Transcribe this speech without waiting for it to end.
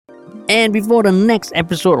And before the next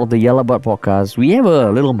episode of the Yalla Butt podcast, we have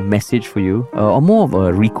a little message for you, or more of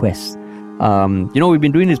a request. We've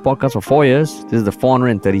been doing this podcast for 4 years. This is the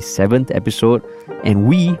 437th episode, and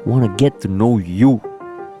we want to get to know you.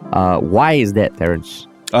 Why is that, Terence?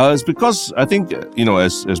 It's because I think,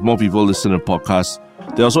 as more people listen to podcasts,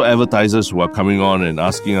 there are also advertisers who are coming on and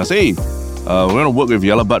asking us, hey, we're going to work with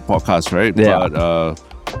Yalla Butt podcast, right? Yeah.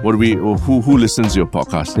 But who listens to your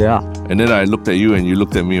podcast? Yeah. And then I looked at you and you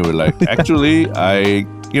looked at me and we're like, actually, a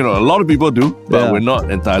lot of people do, but we're not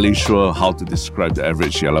entirely sure how to describe the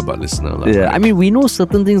average Yalla Butt listener. I mean, we know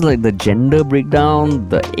certain things like the gender breakdown,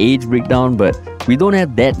 the age breakdown, but we don't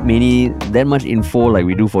have that much info like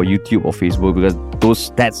we do for YouTube or Facebook, because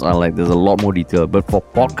those stats are like, there's a lot more detail. But for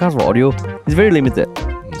podcast or audio, it's very limited.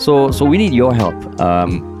 So we need your help.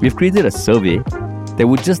 We've created a survey that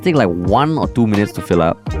would just take like 1 or 2 minutes to fill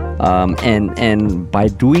up. And by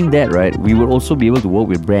doing that, right, we will also be able to work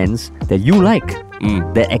with brands that you like,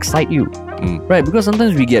 that excite you. Right, because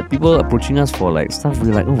sometimes we get people approaching us for like stuff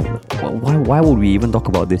we're like, why would we even talk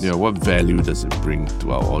about this? Yeah, what value does it bring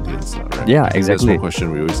to our audience? Right? Yeah, exactly. That's one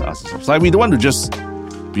question we always ask ourselves. Like, we don't want to just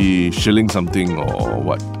be shilling something or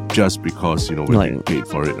what, just because, we're getting paid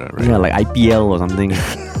for it, right? Yeah, like IPL or something.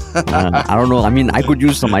 I don't know. I mean, I could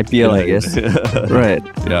use some IPL, I guess. Right.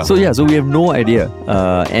 Yeah. So we have no idea.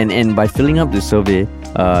 And by filling up the survey,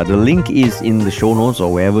 the link is in the show notes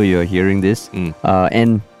or wherever you're hearing this.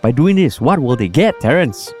 And by doing this, what will they get,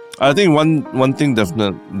 Terence? I think one thing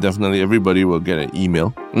definitely everybody will get an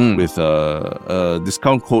email with a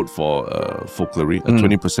discount code for folklore, a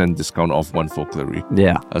 20% discount off one folklore.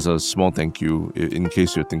 Yeah. As a small thank you in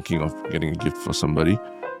case you're thinking of getting a gift for somebody.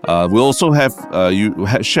 We'll also have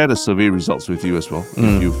share the survey results with you as well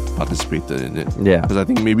if you've participated in it. Yeah. Because I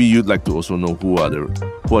think maybe you'd like to also know who are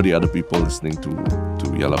the other people listening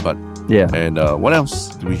to Yalla Butt. Yeah. And what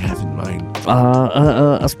else do we have in mind?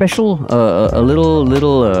 A special, a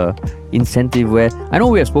little incentive where I know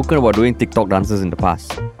we have spoken about doing TikTok dances in the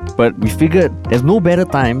past, but we figured there's no better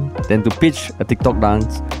time than to pitch a TikTok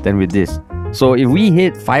dance than with this. So if we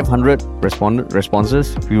hit 500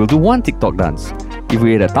 responses, we will do one TikTok dance. If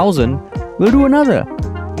we hit 1,000, we'll do another.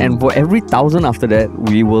 And for every 1,000 after that,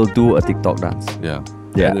 we will do a TikTok dance. Yeah.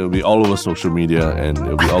 And it'll be all over social media and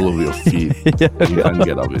it'll be all over your feed. You can't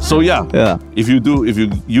get out of it. So if you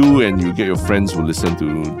get your friends who listen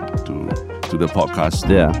to the podcast,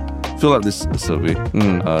 fill out this survey.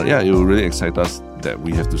 It will really excite us that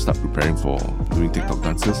we have to start preparing for doing TikTok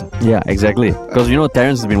dances. Yeah, exactly. Because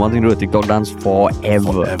Terence has been wanting to do a TikTok dance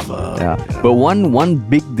forever. Yeah. But one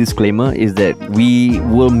big disclaimer is that we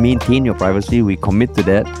will maintain your privacy. We commit to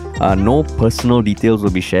that. No personal details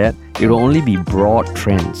will be shared. It will only be broad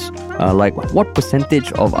trends. Like what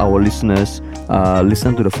percentage of our listeners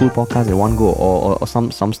listen to the full podcast at one go, or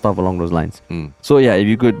some stuff along those lines. So if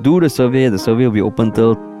you could do the survey will be open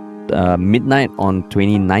till midnight on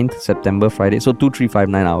 29th September, Friday. So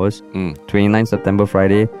 2359 hours. 29th September,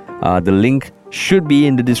 Friday. The link should be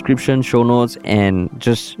in the description, show notes, and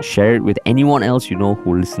just share it with anyone else you know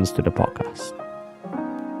who listens to the podcast.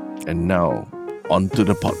 And now, on to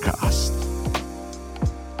the podcast.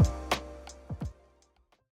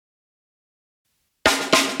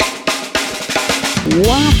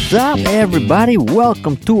 What's up, everybody?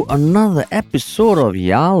 Welcome to another episode of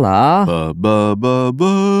Yalla,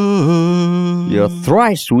 your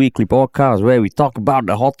thrice weekly podcast where we talk about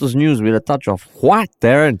the hottest news with a touch of what,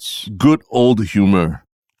 Terence? Good old humor.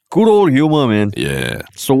 Good old humor, man. Yeah.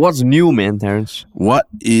 So what's new, man, Terence? What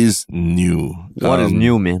is new? What is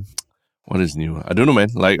new, man? What is new? I don't know, man.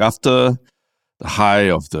 Like after the high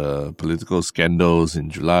of the political scandals in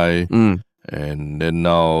July, and then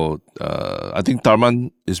now, I think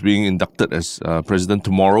Tharman is being inducted as president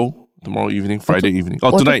tomorrow evening, Friday evening.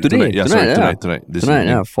 Tonight. Tonight. Yeah, sorry, tonight. This evening.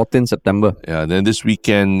 14th September. Yeah, then this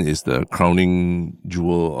weekend is the crowning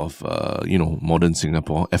jewel of, modern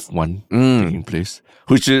Singapore, F1 taking place.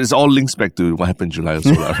 Which is all links back to what happened in July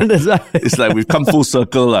also. That's right. It's like we've come full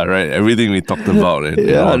circle, right? Everything we talked about. And,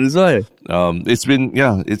 that's right. It's been,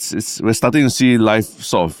 we're starting to see life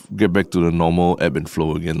sort of get back to the normal ebb and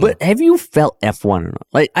flow again. But have you felt F1 or not?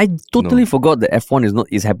 Like, I totally forgot that F1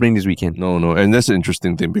 is happening this weekend. No. And that's an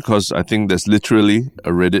interesting thing because I think there's literally a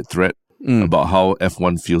Reddit thread about how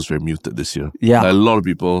F1 feels very muted this year. Yeah. Like, a lot of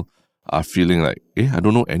people are feeling like, I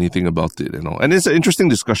don't know anything about it and all. And it's an interesting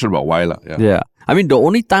discussion about why. Yeah. I mean, the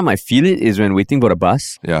only time I feel it is when waiting for the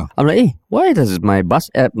bus. Yeah. I'm like, why does my bus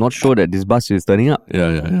app not show that this bus is turning up?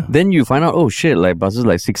 Yeah. Then you find out, oh shit, like buses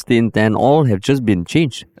like 16, 10, all have just been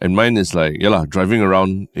changed. And mine is like, driving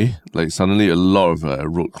around, like suddenly a lot of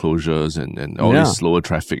road closures and all this slower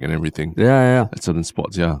traffic and everything. Yeah. At certain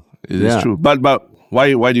spots, It is true. But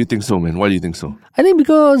why do you think so, man? Why do you think so? I think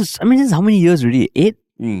because, I mean, this is how many years already? 8?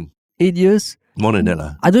 8 years? More than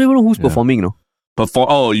that. I don't even know who's performing, no?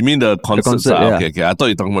 Oh, you mean the concerts? concert, yeah. Okay. I thought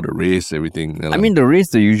you were talking about the race, everything. I mean, the race,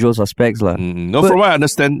 the usual suspects. No, from what I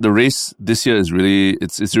understand, the race this year is really,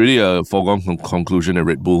 it's really a foregone conclusion that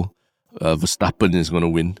Red Bull, Verstappen is going to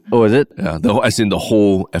win. Oh, is it? Yeah, as in the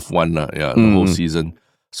whole F1, the whole season.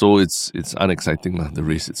 So it's unexciting, the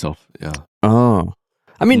race itself. Yeah. Oh.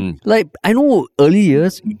 I mean, like, I know early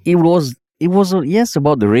years, it was yes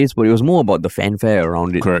about the race, but it was more about the fanfare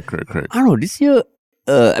around it. Correct. I don't know, this year,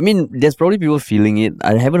 I mean, there's probably people feeling it.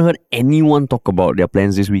 I haven't heard anyone talk about their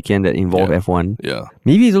plans this weekend that involve F1. Yeah.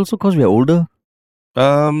 Maybe it's also because we're older.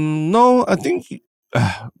 No, I think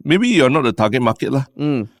maybe you're not the target market, lah.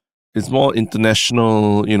 It's more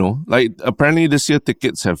international, like apparently this year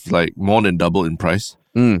tickets have like more than doubled in price.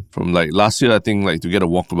 From like last year, I think like to get a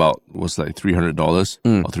walkabout was like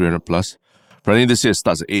 $300 or 300 plus. Apparently this year it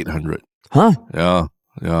starts at 800. Huh? Yeah.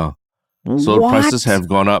 So the prices have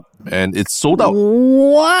gone up and it's sold out.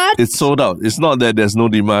 What? It's sold out. It's not that there's no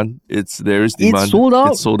demand. There is demand. It's sold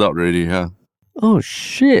out? It's sold out already, yeah. Oh,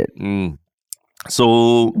 shit.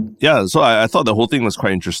 So, yeah, I thought the whole thing was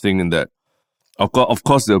quite interesting in that, of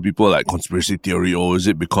course, there are people like conspiracy theory, or is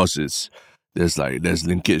it because there's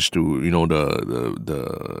linkage to,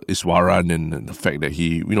 the Iswaran and the fact that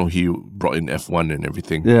he brought in F1 and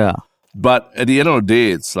everything. Yeah. But at the end of the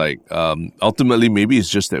day, it's like, ultimately, maybe it's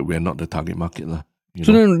just that we're not the target market.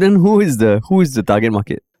 So then who is the target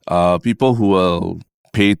market? People who will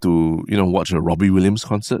pay to, watch a Robbie Williams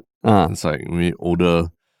concert. It's like maybe older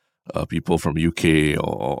people from UK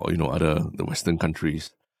or the Western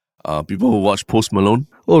countries. People who watch Post Malone.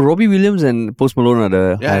 Oh, Robbie Williams and Post Malone are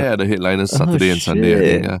the... the headliners Saturday and Sunday, I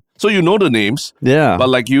think. Yeah. So you know the names. Yeah. But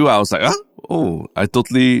like you, I was like, I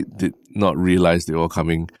totally did not realize they were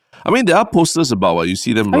coming. I mean, there are posters about what you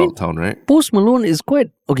see them around town, right? Post Malone is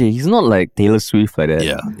quite... Okay, he's not like Taylor Swift like that.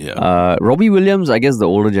 Yeah. Robbie Williams, I guess the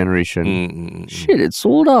older generation. Shit, it's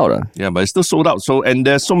sold out. Yeah, but it's still sold out. So, and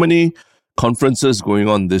there's so many conferences going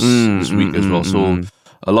on this week as well. So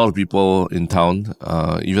a lot of people in town,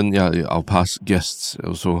 even our past guests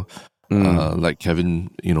also, like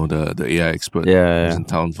Kevin, the AI expert, is in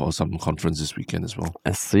town for some conference this weekend as well.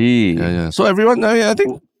 I see. Yeah. So everyone, I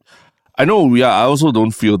think, I know I also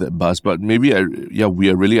don't feel that buzz, but maybe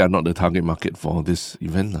we really are not the target market for this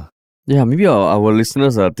event. Yeah, maybe our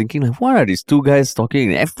listeners are thinking like, what are these two guys talking?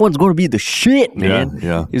 F1's going to be the shit, man.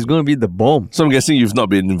 Yeah. It's going to be the bomb. So I'm guessing you've not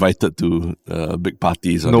been invited to big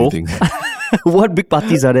parties or anything. What big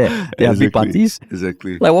parties are there? There are big parties?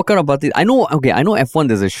 Exactly. Like what kind of parties? I know F1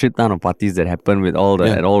 there's a shit ton of parties that happen with all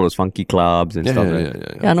at all those funky clubs and stuff.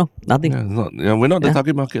 Yeah, no, nothing. We're not the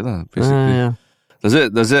target market, basically.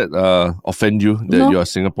 Does it offend you that you're a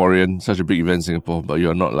Singaporean, such a big event in Singapore, but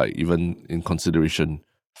you're not like even in consideration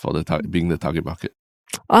for being the target market?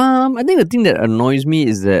 I think the thing that annoys me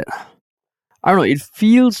is that I don't know, it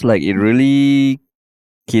feels like it really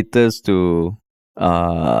caters to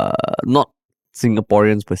not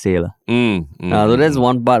Singaporeans per se. So that's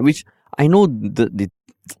one part which I know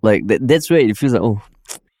that's where it feels like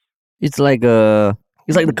it's like the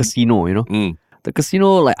casino, The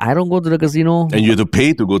casino, like I don't go to the casino. And you have to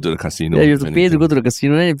pay to go to the casino. Yeah, you have to pay to go to the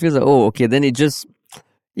casino. Then it feels like, okay, then it just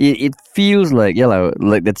it feels like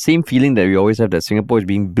like that same feeling that we always have that Singapore is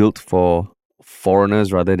being built for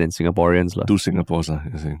foreigners rather than Singaporeans. Two Singapores,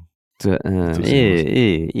 you're saying.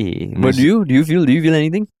 But do you feel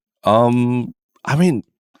anything? I mean,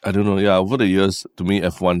 I don't know. Yeah, over the years, to me,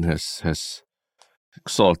 F1 has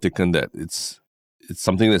sort of taken that it's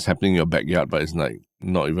something that's happening in your backyard, but it's like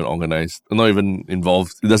not even organized, not even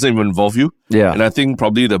involved. It doesn't even involve you. Yeah. And I think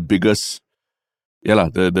probably the biggest,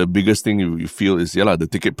 the biggest thing you feel is, the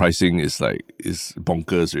ticket pricing is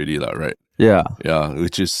bonkers already, right? Yeah. Yeah,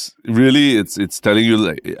 which is really, it's telling you,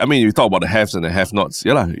 like, I mean, you talk about the haves and the have-nots.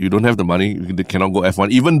 You don't have the money, you cannot go F1,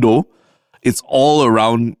 even though it's all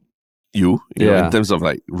around you know, in terms of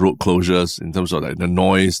like road closures, in terms of like the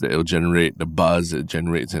noise that it'll generate, the buzz it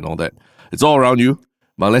generates and all that. It's all around you.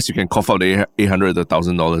 But unless you can cough out the $800 to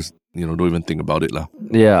 $1,000, don't even think about it.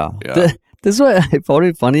 Yeah. That's why I found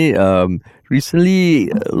it funny.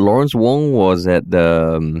 Recently, Lawrence Wong was at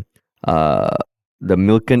the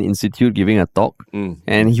Milken Institute giving a talk.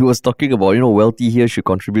 And he was talking about, wealthy here should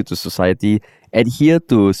contribute to society, adhere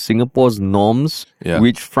to Singapore's norms,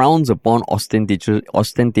 which frowns upon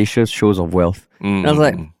ostentatious shows of wealth. And I was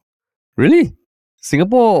like, really?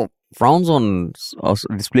 Singapore frowns on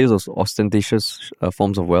displays of ostentatious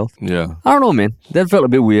forms of wealth? Yeah. I don't know, man. That felt a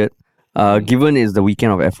bit weird, given it's the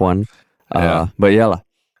weekend of F1. But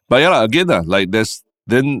again, like there's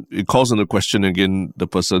then it calls into question again the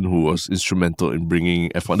person who was instrumental in bringing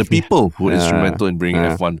F1, the people who were instrumental in bringing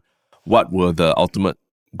F1. What were the ultimate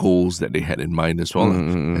goals that they had in mind as well?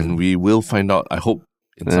 And we will find out, I hope,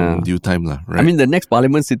 in some due time. Right? I mean, the next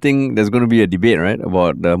parliament sitting, there's going to be a debate, right?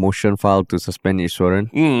 About the motion filed to suspend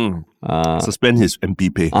Ishwaran. Suspend his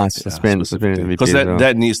MP pay. Suspend his MP pay. Because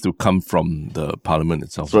that needs to come from the parliament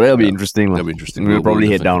itself. So that'll be interesting. That'll be interesting. We'll probably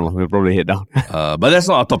head down. But that's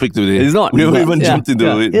not our topic today. It's not. We haven't even jumped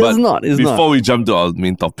into it. It's not. Before we jump to our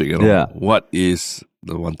main topic, what is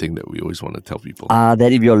the one thing that we always want to tell people?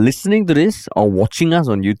 That if you're listening to this or watching us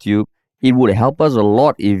on YouTube, it would help us a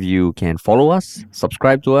lot if you can follow us,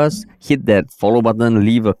 subscribe to us, hit that follow button,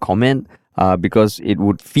 leave a comment, because it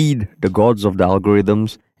would feed the gods of the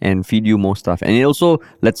algorithms and feed you more stuff. And it also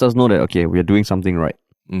lets us know that, okay, we're doing something right.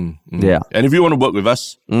 Yeah. And if you want to work with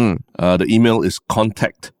us, the email is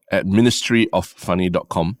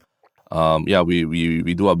contact@ministryoffunny.com.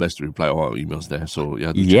 We do our best to reply all our emails there. So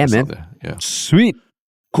do check us out there. Yeah. Sweet.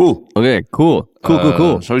 Cool. Okay, cool.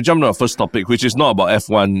 So we jump to our first topic, which is not about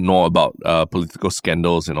F1 nor about political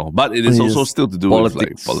scandals and all, but it is also still to do with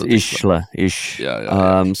politics. Ish.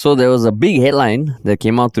 So there was a big headline that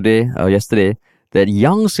came out yesterday, that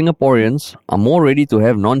young Singaporeans are more ready to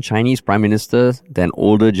have non-Chinese prime ministers than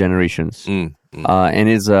older generations. And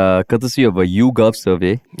it's courtesy of a YouGov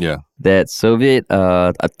survey that surveyed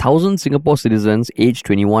 1,000 Singapore citizens aged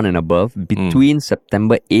 21 and above between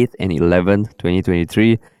September 8th and 11th,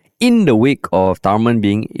 2023, in the wake of Tharman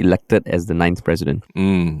being elected as the 9th president.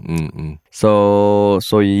 So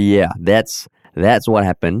that's what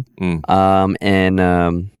happened. So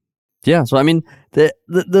I mean,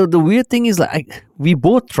 the weird thing is, like, we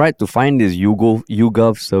both tried to find this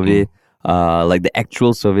YouGov survey, like the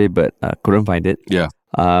actual survey, but couldn't find it. Yeah.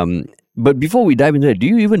 But before we dive into it, do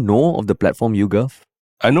you even know of the platform YouGov?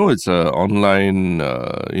 I know it's an online,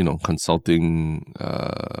 consulting,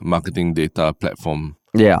 marketing data platform.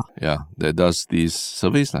 Yeah. That does these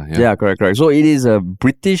surveys. Yeah, correct. So it is a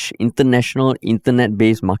British international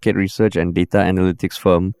internet-based market research and data analytics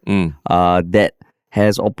firm that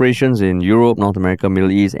has operations in Europe, North America,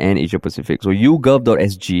 Middle East, and Asia Pacific. So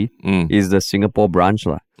YouGov.sg is the Singapore branch.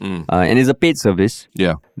 And it's a paid service.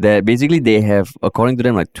 Yeah. That basically they have, according to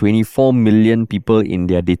them, like 24 million people in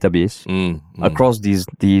their database across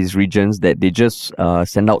these regions that they just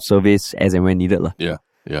send out surveys as and when needed. Yeah.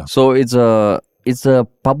 So it's a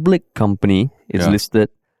public company. It's listed.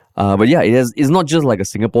 But it's not just like a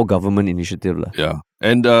Singapore government initiative. Yeah.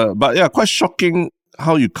 And quite shocking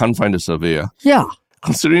how you can't find a survey. Yeah.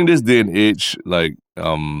 Considering this day and age, like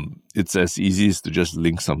it's as easy as to just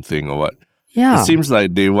link something or what. Yeah. It seems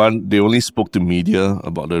like they only spoke to media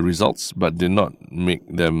about the results, but did not make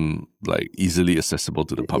them like easily accessible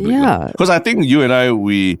to the public. Yeah. Because I think you and I,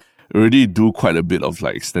 we already do quite a bit of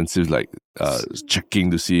like extensive checking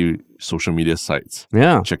to see social media sites.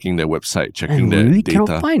 Yeah. Checking their website, checking their really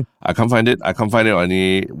data. I can't find it. I can't find it on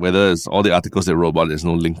whether it's all the articles they wrote about, there's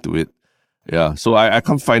no link to it. Yeah, so I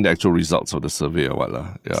can't find the actual results of the survey or what.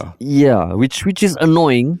 Yeah, which is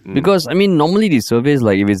annoying because, I mean, normally these surveys,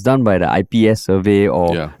 like if it's done by the IPS survey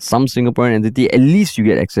or some Singaporean entity, at least you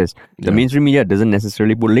get access. The mainstream media doesn't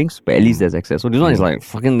necessarily put links, but at least there's access. So this one is like,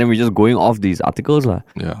 fucking, then we're just going off these articles.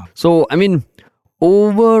 Yeah. So, I mean,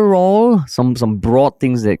 overall, some broad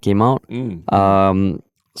things that came out.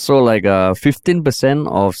 So like 15%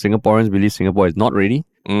 of Singaporeans believe Singapore is not ready.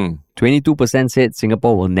 22% said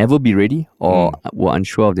Singapore will never be ready or were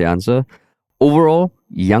unsure of the answer. Overall,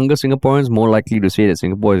 younger Singaporeans more likely to say that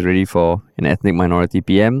Singapore is ready for an ethnic minority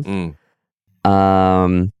PM.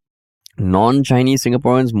 Non-Chinese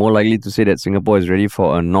Singaporeans more likely to say that Singapore is ready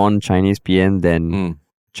for a non-Chinese PM than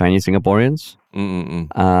Chinese Singaporeans.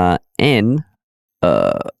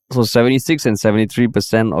 So 76 and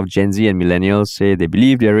 73% of Gen Z and millennials say they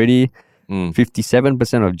believe they're ready.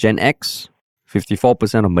 57% of Gen X,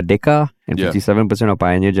 54% of Merdeka, and 57% of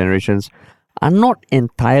Pioneer generations are not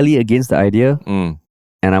entirely against the idea and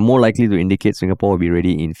are more likely to indicate Singapore will be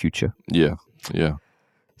ready in future. Yeah.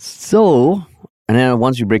 So, and then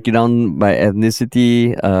once you break it down by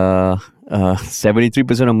ethnicity,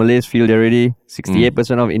 73% of Malays feel they're ready,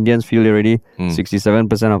 68% of Indians feel they're ready,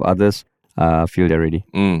 67% of others feel they're ready.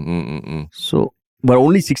 So, but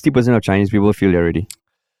only 60% of Chinese people feel they're ready.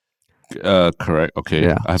 Correct. Okay.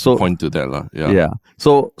 Yeah. I have to point to that. Yeah.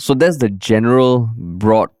 So that's the general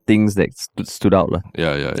broad things that stood out.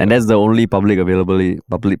 Yeah. And that's the only publicly available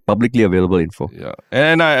info. Yeah.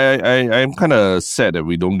 And I'm kind of sad that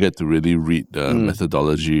we don't get to really read the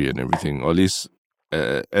methodology and everything. Or at least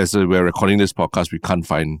as we're recording this podcast, we can't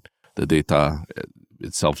find the data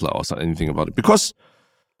itself or anything about it. Because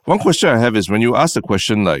One question I have is when you ask the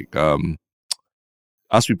question like,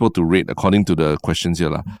 ask people to rate according to the questions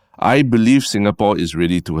here. I believe Singapore is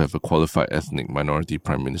ready to have a qualified ethnic minority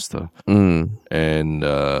prime minister. And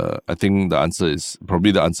I think the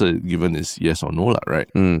answer given is yes or no, right?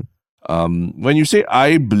 When you say,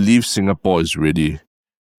 I believe Singapore is ready,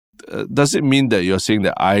 does it mean that you're saying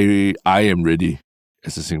that I am ready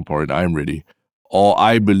as a Singaporean, I am ready? Or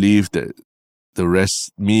I believe that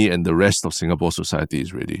me and the rest of Singapore society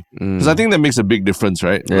is ready? Because I think that makes a big difference,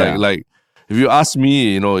 right? Yeah. Like if you ask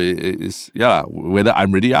me, whether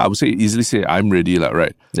I'm ready, I would easily say I'm ready,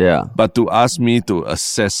 right? Yeah. But to ask me to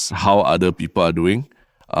assess how other people are doing,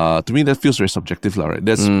 to me that feels very subjective, right?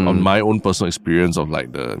 That's on my own personal experience of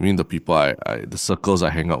like the people the circles I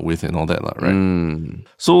hang out with and all that, right?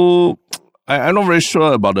 So I'm not very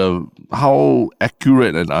sure about how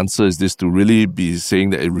accurate an answer is this to really be saying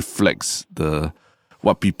that it reflects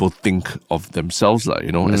what people think of themselves,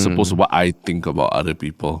 as opposed to what I think about other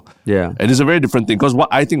people. Yeah. And it's a very different thing because what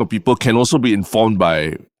I think of people can also be informed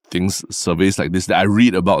by surveys like this that I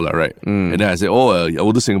read about, right? And then I say,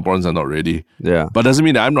 older Singaporeans are not ready. Yeah. But doesn't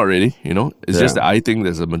mean that I'm not ready, It's just that I think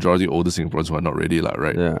there's a majority of older Singaporeans who are not ready,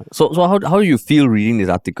 right? Yeah. So how do you feel reading this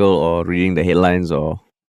article or reading the headlines or?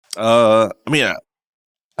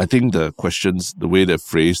 I think the questions, the way they're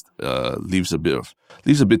phrased, leaves a bit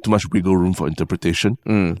too much wiggle room for interpretation.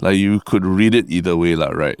 Like you could read it either way,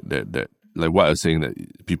 right? That like what I was saying,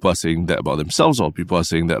 that people are saying that about themselves or people are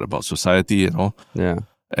saying that about society and all. Yeah.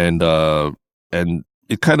 And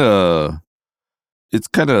it's kind of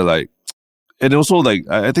like, and also like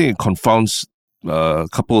I think it confounds a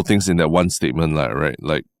couple of things in that one statement, right?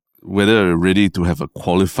 Like whether they're ready to have a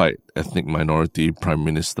qualified ethnic minority prime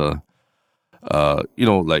minister.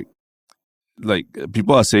 Like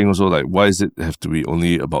people are saying also like, why does it have to be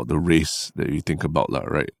only about the race that you think about,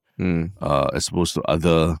 right? As opposed to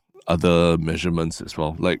other measurements as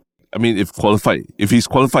well. Like, I mean, if he's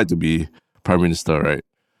qualified to be prime minister, right?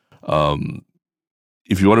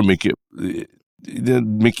 If you want to make it,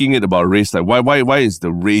 making it about race, like why is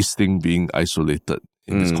the race thing being isolated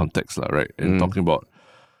in this context, right? And talking about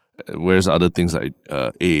whereas other things like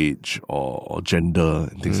age or gender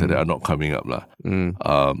and things like that are not coming up.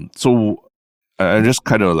 So I'm just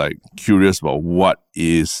kind of like curious about what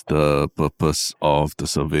is the purpose of the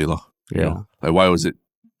survey. Like why was it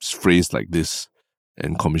phrased like this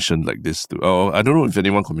and commissioned like this? I don't know if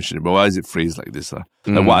anyone commissioned it, but why is it phrased like this? Like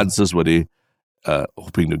what answers were they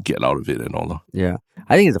hoping to get out of it and all? Yeah.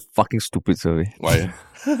 I think it's a fucking stupid survey. Why?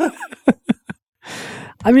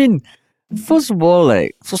 I mean, first of all,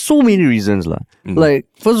 like, for so many reasons, like,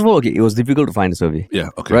 first of all, okay, it was difficult to find a survey. Yeah,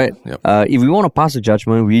 okay. Right? Yep. If we want to pass a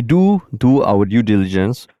judgment, we do our due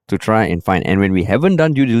diligence to try and find. And when we haven't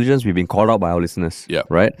done due diligence, we've been called out by our listeners. Yeah.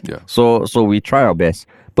 Right? Yeah. So we try our best.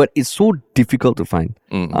 But it's so difficult to find.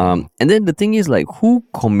 And then the thing is, like, who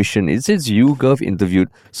commissioned? It says YouGov interviewed.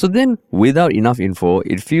 So then, without enough info,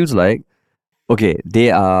 it feels like, okay,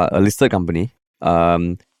 they are a listed company.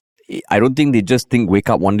 I don't think they just wake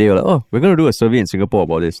up one day like, we're going to do a survey in Singapore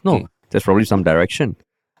about this. No, there's probably some direction.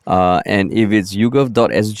 And if it's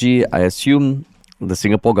yougov.sg, I assume the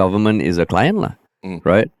Singapore government is a client,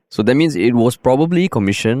 right? So that means it was probably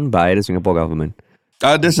commissioned by the Singapore government.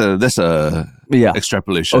 That's a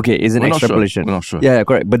extrapolation. Okay, it's an extrapolation. We're not sure. Yeah,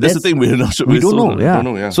 correct. But that's the thing, we're not sure. We don't know. Yeah. Don't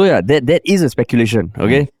know, yeah. So that is a speculation.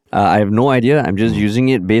 Okay, I have no idea. I'm just using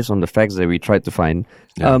it based on the facts that we tried to find.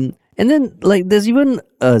 Yeah. And then, like, there's even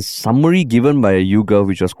a summary given by YouGov,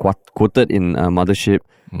 which was quoted in Mothership.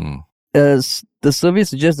 The survey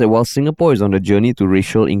suggests that while Singapore is on a journey to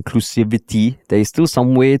racial inclusivity, there is still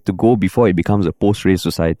some way to go before it becomes a post-race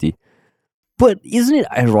society. But isn't it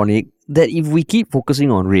ironic that if we keep focusing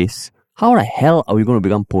on race, how the hell are we going to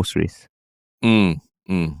become post-race?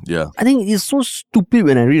 Yeah. I think it's so stupid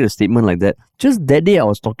when I read a statement like that. Just that day I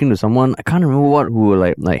was talking to someone, I can't remember who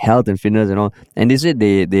were like health and fitness and all, and they said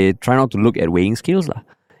they try not to look at weighing scales.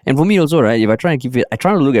 And for me also, right, if I try and keep fit, I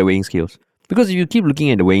try not to look at weighing scales. Because if you keep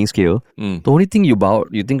looking at the weighing scale, the only thing you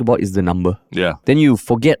think about is the number. Yeah. Then you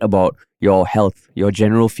forget about your health, your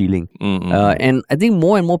general feeling. And I think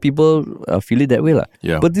more and more people feel it that way.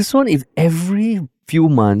 Yeah. But this one, if every few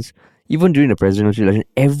months, even during the presidential election,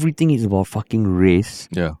 everything is about fucking race.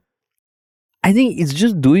 Yeah. I think it's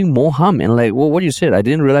just doing more harm. And like what you said, I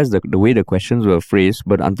didn't realize the way the questions were phrased,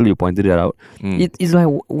 but until you pointed it out, it's like,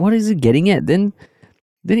 what is it getting at? Then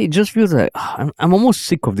it just feels like I'm almost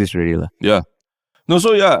sick of this already. Yeah. No,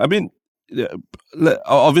 so yeah, I mean,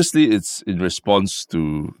 obviously it's in response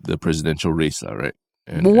to the presidential race, right?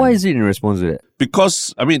 But why is it in response to that?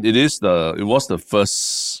 Because, I mean, it was the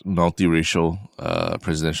first multiracial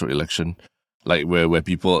presidential election like where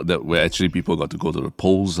actually people got to go to the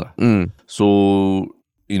polls. So,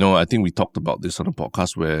 I think we talked about this on a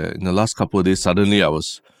podcast where in the last couple of days, suddenly I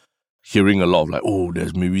was hearing a lot of like, oh,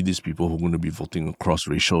 there's maybe these people who are going to be voting across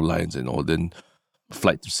racial lines and all, then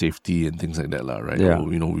flight to safety and things like that, right? Yeah. Oh,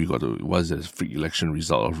 we got to, what's the freak election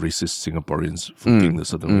result of racist Singaporeans voting a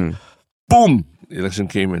certain way? Boom! The election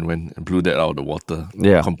came and went and blew that out of the water.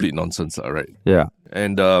 Yeah. Complete nonsense, right? Yeah.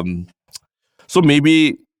 And so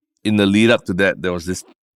maybe in the lead up to that, there was this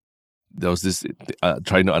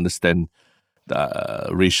trying to understand the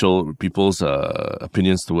racial people's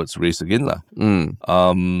opinions towards race again, lah.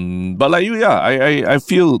 But like you, I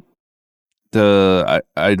feel I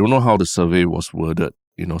don't know how the survey was worded,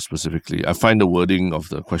 specifically. I find the wording of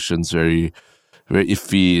the questions very, very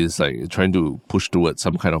iffy. It's like trying to push towards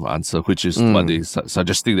some kind of answer, which is what they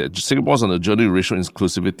suggesting that Singapore's on a journey to racial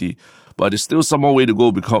inclusivity, but there's still some more way to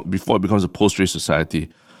go before it becomes a post-race society.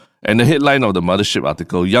 And the headline of the Mothership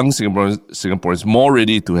article, young Singaporeans more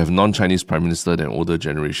ready to have non-Chinese prime minister than older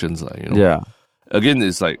generations. Yeah. Again,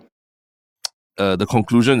 it's like the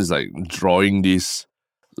conclusion is like drawing these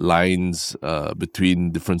lines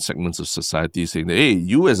between different segments of society, saying that, hey,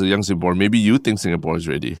 you as a young Singaporean, maybe you think Singapore is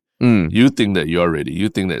ready. You think that you're ready. You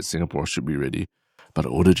think that Singapore should be ready. But the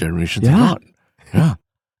older generations are not. Yeah.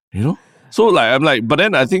 So I'm like, but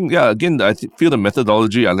then I think, again, I feel the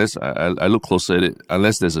methodology, unless I look closer at it,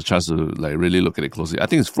 unless there's a chance to like really look at it closely, I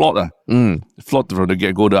think it's flawed. Flawed from the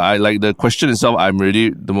get-go. I like the question itself, I'm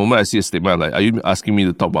ready. The moment I see a statement, I'm like, are you asking me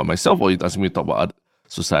to talk about myself or are you asking me to talk about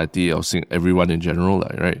society or everyone in general,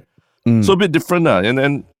 right? So a bit different. And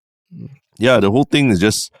then, the whole thing is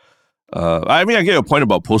just, I get your point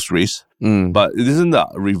about post-race, but it isn't the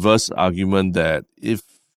reverse argument that if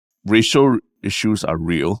racial issues are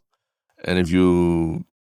real, and if you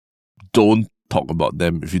don't talk about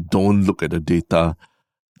them, if you don't look at the data,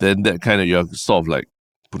 then that kind of, you're sort of like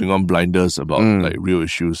putting on blinders about like real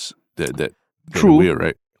issues that true, weird,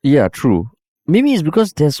 right? Yeah, true. Maybe it's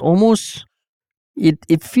because there's almost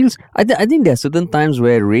it feels. I think there are certain times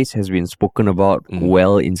where race has been spoken about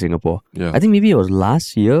well in Singapore. Yeah. I think maybe it was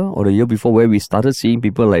last year or the year before where we started seeing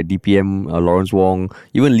people like DPM, Lawrence Wong,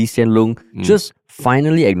 even Lee Hsien Loong, just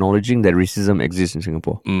finally acknowledging that racism exists in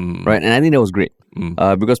Singapore, right? And I think that was great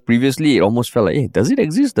because previously it almost felt like, hey, does it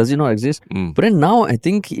exist? Does it not exist? But then now I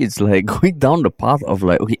think it's like going down the path of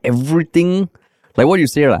like, okay, everything, like what you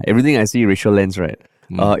say, everything I see racial lens, right?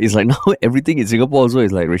 It's like now everything in Singapore also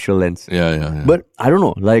is like racial lens. Yeah. But I don't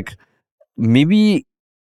know, like maybe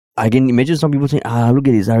I can imagine some people saying, look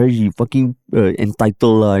at this, you fucking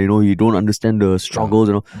entitled, you don't understand the struggles,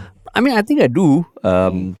 I mean, I think I do,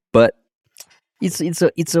 but it's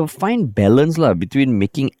a fine balance between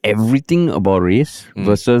making everything about race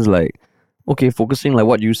versus like, okay, focusing like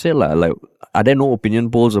what you said, like are there no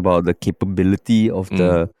opinion polls about the capability of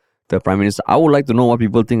the Prime Minister? I would like to know what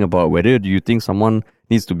people think about whether do you think someone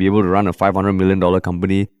needs to be able to run a $500 million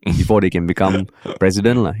company before they can become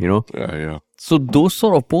president, Yeah. So those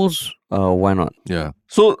sort of polls, why not? Yeah.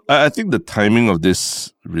 So I think the timing of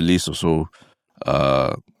this release also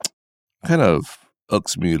kind of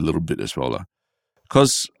irks me a little bit as well.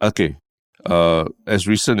 Because, okay, as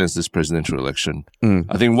recent as this presidential election,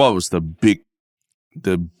 I think what was the big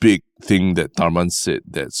thing that Tharman said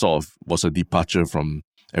that sort of was a departure from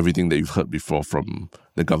everything that you've heard before from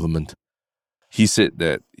the government. He said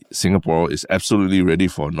that Singapore is absolutely ready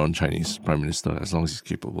for a non-Chinese prime minister as long as he's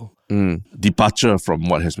capable. Departure from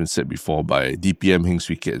what has been said before by DPM Heng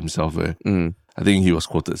Swee Keat himself. I think he was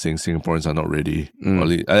quoted saying Singaporeans are not ready.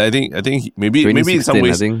 I think maybe in some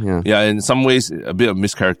ways, in some ways a bit of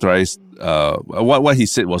mischaracterized. What he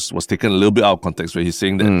said was taken a little bit out of context, where he's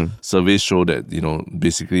saying that surveys show that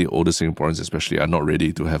basically older Singaporeans especially are not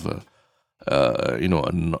ready to have a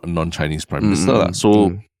non-Chinese prime minister.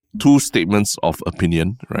 So two statements of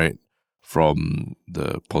opinion, right, from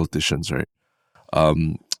the politicians, right?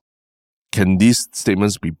 Can these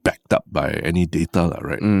statements be backed up by any data,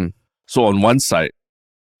 right? So on one side,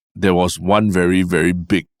 there was one very, very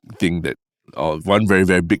big thing one very,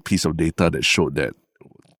 very big piece of data that showed that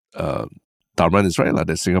Tharman is right, that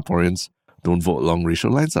Singaporeans don't vote along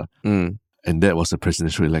racial lines. And that was the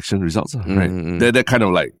presidential election results, right? That kind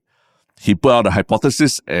of like, he put out a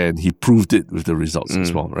hypothesis and he proved it with the results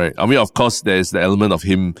as well, right? I mean, of course, there's the element of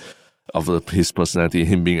him, his personality,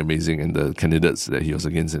 him being amazing and the candidates that he was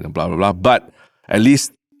against and blah, blah, blah. But at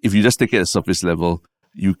least if you just take it at surface level,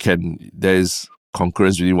 there's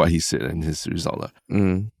concurrence between what he said and his result.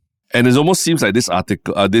 And it almost seems like this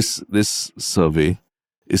article, this survey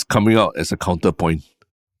is coming out as a counterpoint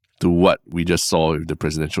to what we just saw with the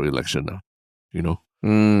presidential election.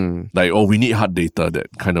 Like, we need hard data that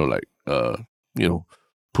kind of like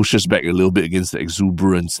pushes back a little bit against the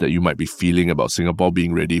exuberance that you might be feeling about Singapore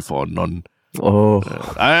being ready for non.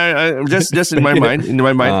 I just in my mind,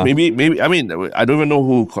 maybe I mean I don't even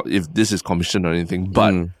know if this is commissioned or anything,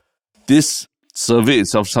 but this survey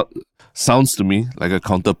itself sounds to me like a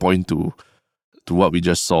counterpoint to what we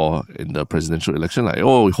just saw in the presidential election. Like,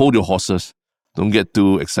 hold your horses. Don't get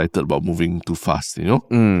too excited about moving too fast,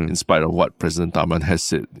 in spite of what President Taman has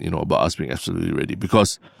said, about us being absolutely ready.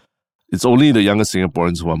 Because it's only the younger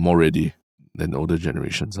Singaporeans who are more ready than older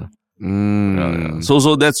generations.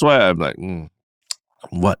 So that's why I'm like,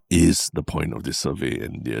 what is the point of this survey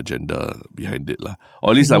and the agenda behind it? Or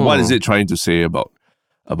at least what is it trying to say about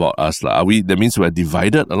us? That means we're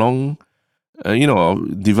divided along,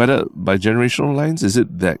 divided by generational lines? Is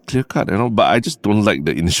it that clear cut? But I just don't like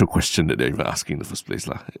the initial question that they're even asking in the first place.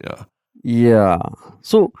 Yeah.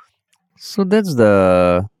 So that's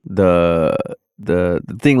the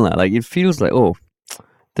thing. Like, it feels like,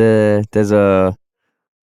 there's a...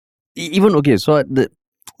 Even, okay, so like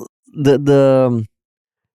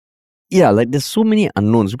there's so many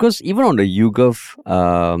unknowns, because even on the YouGov,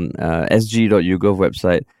 sg.yougov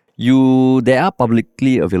website, there are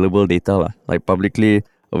publicly available data, like publicly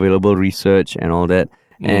available research and all that.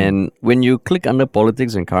 And when you click under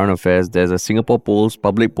politics and current affairs, there's a Singapore Polls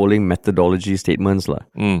public polling methodology statements.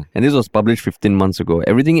 And this was published 15 months ago.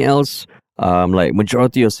 Everything else, like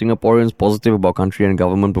majority of Singaporeans positive about country and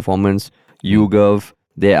government performance, YouGov,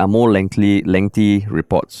 there are more lengthy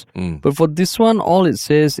reports. But for this one, all it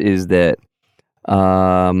says is that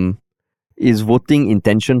is voting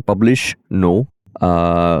intention published? No.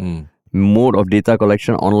 Mode of data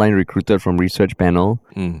collection online recruited from research panel.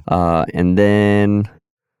 And then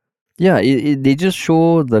they just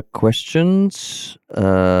show the questions.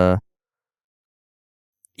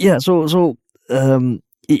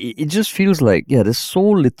 It just feels like there's so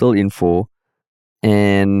little info.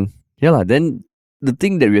 And then the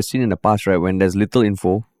thing that we've seen in the past, right, when there's little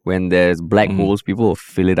info, when there's black holes, people will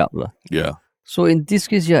fill it up. Yeah. So in this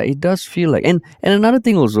case, it does feel like... And another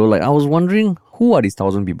thing also, like, I was wondering, who are these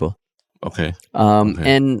 1,000 people? Okay.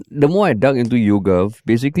 And the more I dug into YouGov,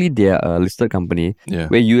 basically they're a listed company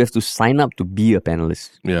where you have to sign up to be a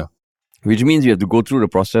panelist. Yeah. Which means you have to go through the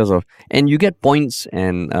process of... And you get points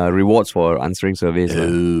and rewards for answering surveys.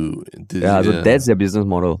 So that's their business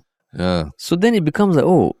model. Yeah. So then it becomes like,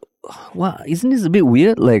 wow, isn't this a bit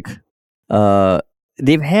weird? Like,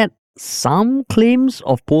 they've had some claims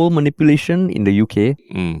of poll manipulation in the UK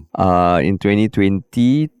in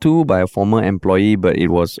 2022 by a former employee, but it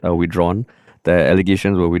was withdrawn. The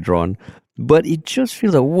allegations were withdrawn. But it just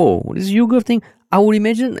feels like, whoa, this YouGov thing, I would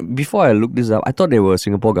imagine, before I looked this up, I thought they were a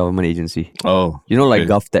Singapore government agency. Oh. Like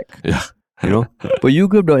GovTech. Yeah. But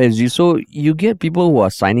YouGov.sg, so you get people who are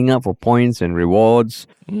signing up for points and rewards.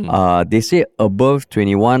 They say above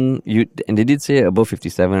 21, and they did say above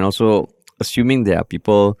 57, and also assuming there are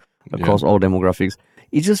people across all demographics.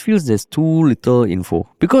 It just feels there's too little info.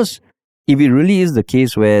 Because if it really is the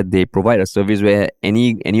case where they provide a service where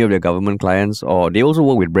any of their government clients, or they also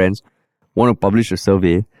work with brands, want to publish a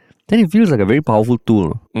survey, then it feels like a very powerful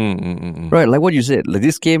tool. Right, like what you said, like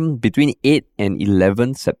this came between 8 and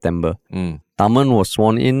 11 September. Taman was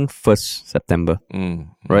sworn in 1st September.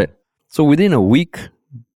 Right? So within a week,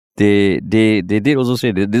 they did also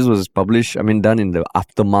say that this was published, done in the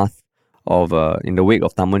aftermath of, in the wake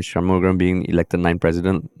of Taman Shanmugam being elected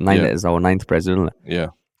as our 9th president. Yeah.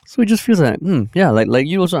 So it just feels like, like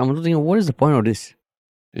you also, I'm also thinking, what is the point of this?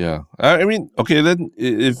 Yeah. Okay, then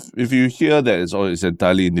if you hear that it's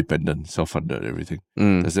entirely independent, self-funded, everything,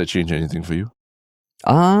 does that change anything for you?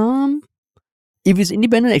 If it's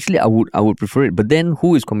independent, actually, I would prefer it. But then,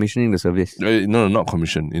 who is commissioning the service? No, not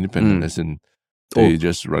commission. Independent, as in they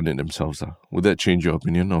just run it themselves. Would that change your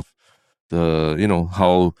opinion of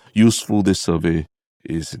how useful this survey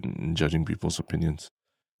is in judging people's opinions?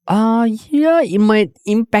 It might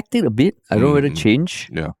impact it a bit. I don't know whether change.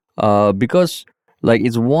 Yeah. Because like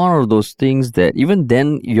it's one of those things that even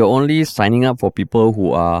then you're only signing up for people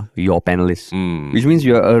who are your panelists, which means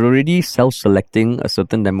you're already self-selecting a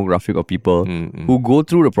certain demographic of people who go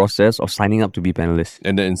through the process of signing up to be panelists,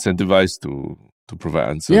 and they're incentivized to provide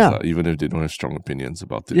answers, even if they don't have strong opinions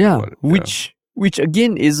about it. Which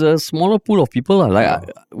again is a smaller pool of people.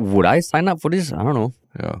 Would I sign up for this? I don't know.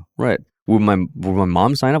 Yeah. Right. Would my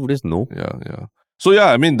mom sign up for this? No. Yeah. So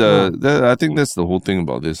I think that's the whole thing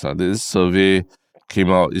about this. This survey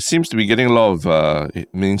came out. It seems to be getting a lot of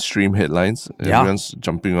mainstream headlines. Everyone's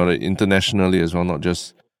jumping on it internationally as well, not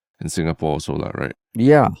just in Singapore also, right?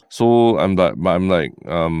 Yeah. So it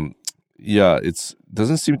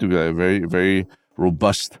doesn't seem to be a very, very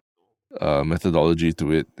robust methodology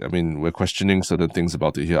to it. I mean, we're questioning certain things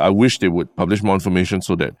about it here. I wish they would publish more information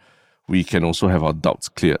so that we can also have our doubts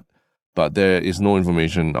cleared. But there is no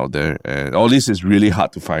information out there, and all this is really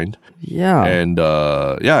hard to find. Yeah. And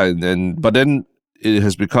but then it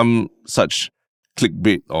has become such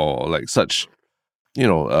clickbait or like such,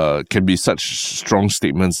 can be such strong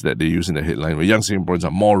statements that they use in the headline where young Singaporeans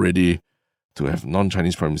are more ready to have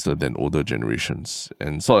non-Chinese prime minister than older generations.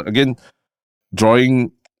 And so again,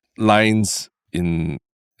 drawing lines in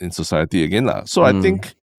society again lah. So I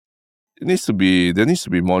think there needs to be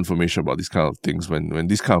more information about these kind of things when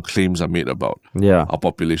these kind of claims are made about our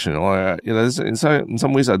population. Or in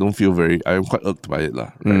some ways I am quite irked by it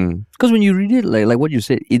lah. Right? Because when you read it, like what you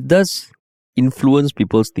said, it does influence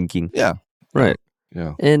people's thinking. Yeah. Right.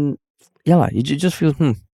 Yeah. And it just feels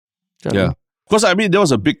Yeah. Because I mean, there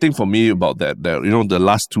was a big thing for me about that the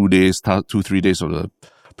last 3 days of the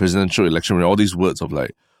presidential election, where all these words of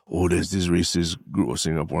like, oh, there's this racist group of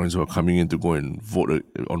Singaporeans who are coming in to go and vote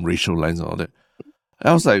on racial lines and all that.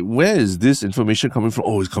 I was like, where is this information coming from?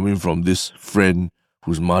 Oh, it's coming from this friend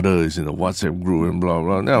whose mother is in a WhatsApp group and blah,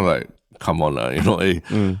 blah. And I'm like, come on, I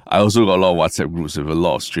also got a lot of WhatsApp groups with a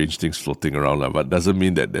lot of strange things floating around, but doesn't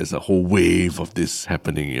mean that there's a whole wave of this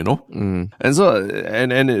happening, And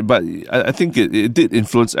so, but I think it did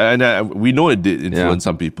influence, and we know it did influence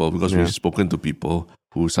some people because we've spoken to people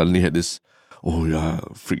who suddenly had this,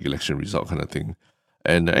 freak election result kind of thing.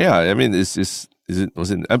 And I mean,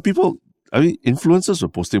 and people, influencers were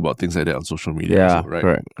posting about things like that on social media. Yeah, right?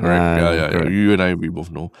 Correct. Yeah. You and I, we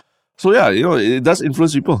both know. So it does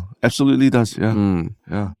influence people. Absolutely does. Yeah.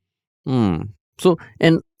 Yeah. So,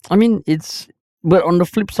 and I mean, but on the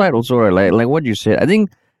flip side also, right, like what you said, I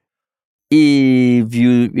think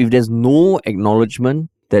if there's no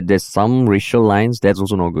acknowledgement that there's some racial lines, that's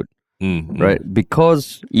also not good. Right?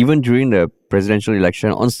 Because even during the presidential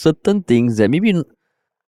election, on certain things that maybe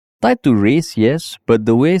tied to race, yes, but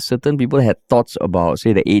the way certain people had thoughts about,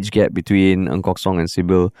 say, the age gap between Ng Kok Song and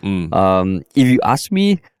Sybil, if you ask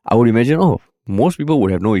me, I would imagine, most people would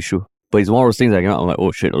have no issue. But it's one of those things I'm like,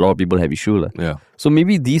 oh shit, a lot of people have issue. Yeah. So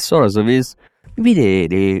maybe these sort of surveys, maybe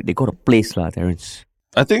they got a place, Terence.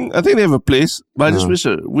 I think they have a place, but I just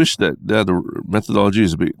wish that the methodology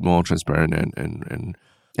is a bit more transparent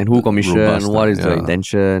and who commissioned, robust, what is the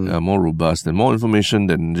intention. Yeah, more robust and more information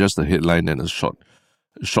than just a headline and a short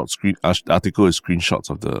screen article with screenshots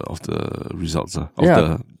of the results,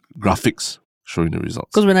 the graphics showing the results.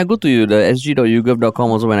 Because when I go to the sg.yougov.com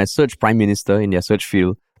also, when I search Prime Minister in their search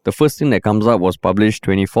field, the first thing that comes up was published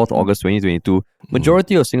 24th August 2022.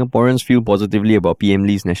 Majority of Singaporeans feel positively about PM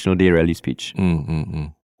Lee's National Day rally speech.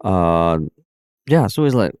 So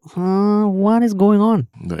it's like, what is going on?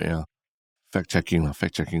 But yeah. Fact-checking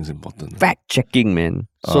is important. Fact-checking, man.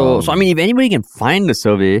 So I mean, if anybody can find the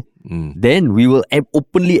survey, then we will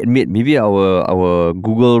openly admit maybe our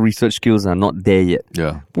Google research skills are not there yet.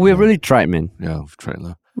 Yeah. But we've really tried, man. Yeah, we've tried.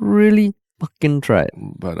 Really fucking tried.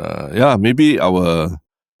 But maybe our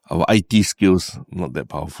IT skills not that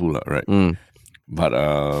powerful, right? But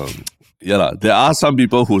there are some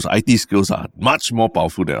people whose IT skills are much more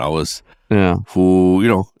powerful than ours. Yeah. Who,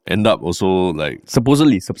 end up also like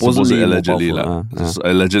supposedly allegedly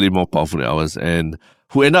allegedly more powerful than ours, and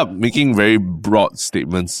who end up making very broad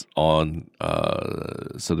statements on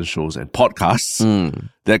certain shows and podcasts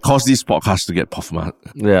that cause these podcasts to get POFMA-ed.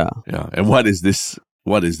 Yeah. And what is this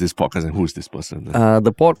podcast and who is this person?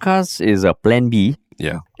 The podcast is a Plan B.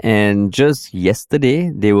 Yeah. And just yesterday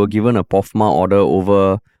they were given a POFMA order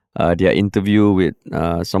over their interview with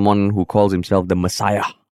someone who calls himself the Messiah.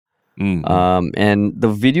 And the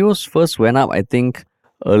videos first went up, I think,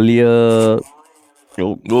 earlier.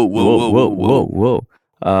 Whoa.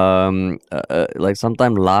 Like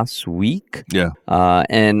sometime last week. Yeah.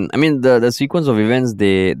 And I mean, the sequence of events,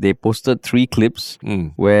 they posted 3 clips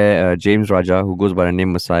where James Raja, who goes by the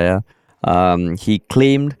name Messiah, he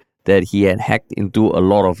claimed that he had hacked into a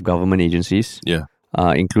lot of government agencies,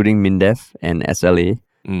 including MINDEF and SLA,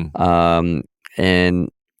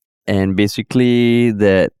 and basically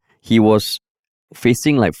that he was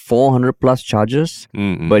facing like 400 plus charges,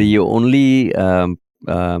 but he only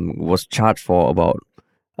was charged for about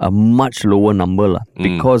a much lower number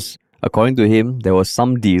because according to him, there was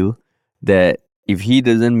some deal that if he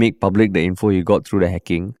doesn't make public the info he got through the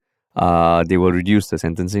hacking, they will reduce the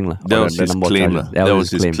sentencing. That was his claim. That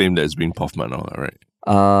was his claim that it's being POFMA now, right?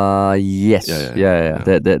 Yes. Yeah.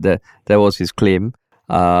 That was his claim.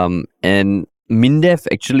 And MINDEF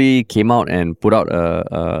actually came out and put out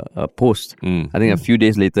a post, I think a few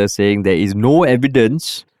days later, saying there is no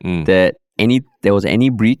evidence that there was any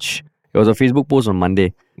breach. It was a Facebook post on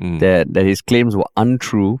Monday that his claims were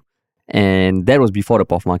untrue And that was before the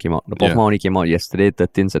POFMA came out. The POFMA only came out yesterday,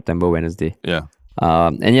 13th September, Wednesday. Yeah.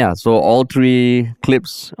 So all 3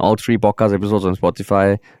 clips, all 3 podcast episodes on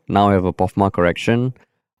Spotify now have a POFMA correction.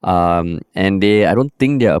 And I don't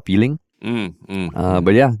think they're appealing.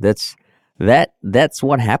 But yeah, that's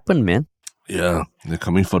what happened, man. Yeah, they're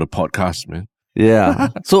coming for the podcast, man. Yeah.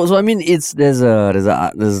 So I mean, there's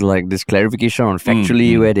like this clarification on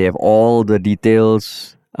Factually where they have all the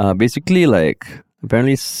details. Basically, like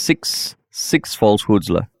apparently six falsehoods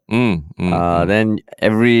lah. Then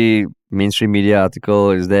every mainstream media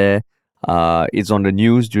article is there. It's on the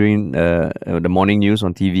news during the morning news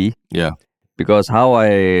on TV. Yeah. Because how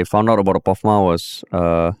I found out about the POFMA was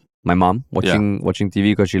my mom watching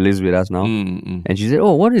TV because she lives with us now. And she said,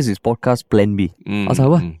 "Oh, what is this podcast Plan B?" I was like,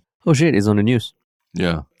 "What? Oh shit, it's on the news."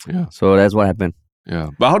 Yeah. So that's what happened.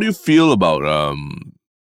 Yeah. But how do you feel about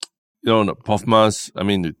the POFMAs? I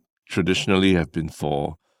mean, traditionally have been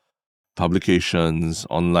for publications,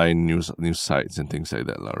 online news sites and things like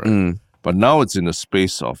that, right? But now it's in a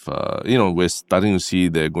space of, we're starting to see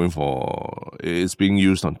they're going for, it's being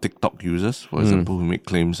used on TikTok users, for example, who make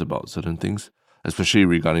claims about certain things, especially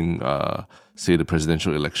regarding, say, the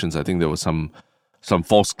presidential elections. I think there was some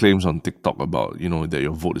false claims on TikTok about, that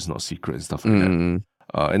your vote is not secret and stuff like that.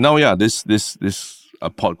 And now, this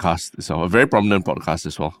podcast is a very prominent podcast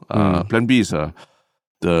as well. Plan B is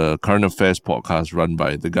the current affairs podcast run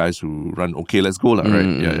by the guys who run OK Let's Go, right?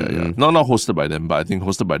 Yeah. Not hosted by them, but I think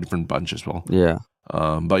hosted by a different bunch as well. Yeah.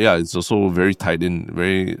 But yeah, it's also very tied in,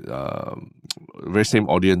 very same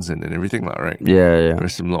audience and everything, right? Yeah.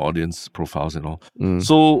 Very similar audience profiles and all.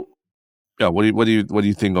 So, yeah, what do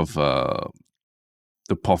you think of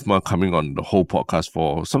the POFMA coming on the whole podcast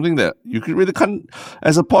for something that you really can't,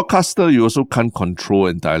 as a podcaster, you also can't control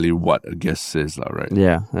entirely what a guest says, right?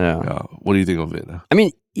 Yeah. What do you think of it? I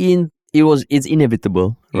mean, it's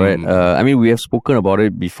inevitable, right? I mean, we have spoken about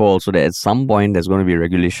it before also that at some point there's going to be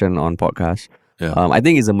regulation on podcasts. Yeah. I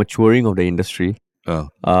think it's a maturing of the industry.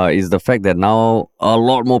 Is the fact that now a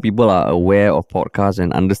lot more people are aware of podcasts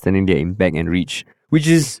and understanding their impact and reach, which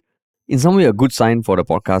is in some way a good sign for the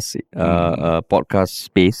podcast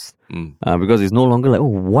space. Because it's no longer like, oh,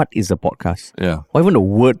 what is a podcast? Yeah. Or even the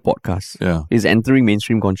word podcast is entering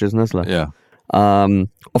mainstream consciousness. Yeah.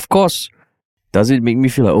 Of course, does it make me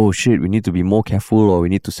feel like, oh shit, we need to be more careful or we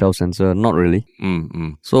need to self-censor? Not really.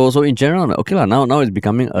 So in general, okay lah. Now it's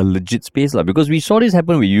becoming a legit space lah, because we saw this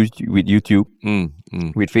happen with YouTube,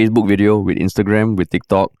 with Facebook video, with Instagram, with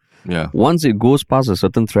TikTok. Yeah. Once it goes past a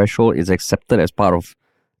certain threshold, it's accepted as part of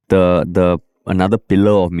the another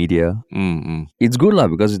pillar of media. It's good lah,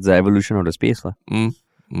 because it's the evolution of the space lah.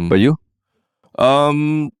 But you? I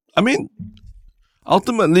mean,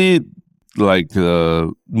 ultimately, like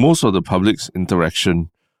most of the public's interaction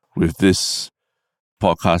with this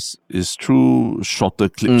podcast is through shorter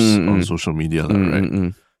clips on social media,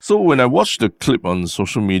 right? So when I watched the clip on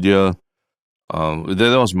social media,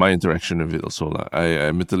 that was my interaction with it also. I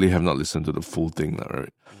admittedly have not listened to the full thing,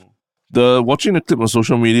 right? Watching the clip on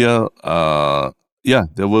social media,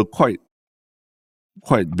 there were quite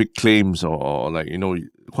big claims or like,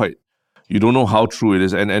 you don't know how true it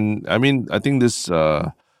is. And I mean, I think this,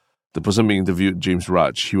 the person being interviewed, James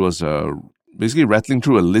Raj, he was basically rattling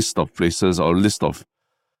through a list of places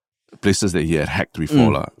that he had hacked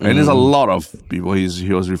before. And there's a lot of people.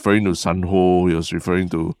 He was referring to Sanho, he was referring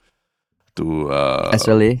to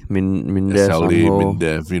SLA,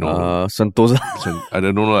 Mindev, Sentosa. I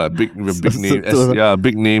don't know, big names,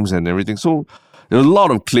 big names and everything. So there were a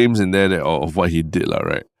lot of claims in there of what he did,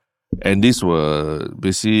 right? And these were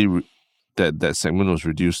basically that segment was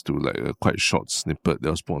reduced to like a quite short snippet that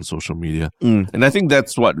was put on social media. And I think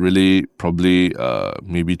that's what really probably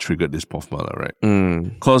maybe triggered this POFMA, right?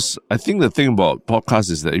 Because I think the thing about podcasts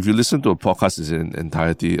is that if you listen to a podcast in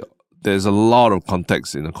entirety, there's a lot of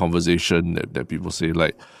context in a conversation that people say.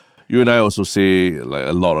 Like, you and I also say like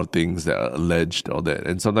a lot of things that are alleged or that,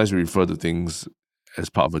 and sometimes we refer to things as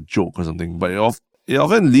part of a joke or something, but it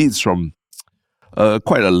often leads from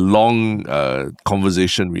quite a long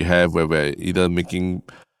conversation we have where we're either making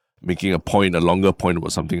a point, a longer point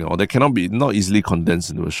about something, or that cannot be not easily condensed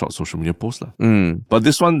into a short social media post. But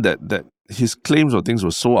this one, that his claims or things were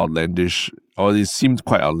so outlandish, or it seemed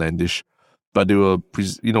quite outlandish, but they were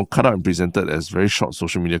cut out and presented as very short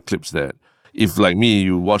social media clips that if, like me,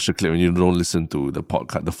 you watch the clip and you don't listen to the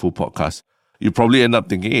full podcast, you probably end up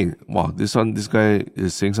thinking, hey, wow, this guy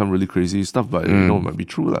is saying some really crazy stuff, but it might be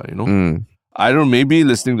true, I don't know, maybe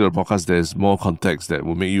listening to the podcast, there's more context that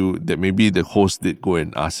will make you, that maybe the host did go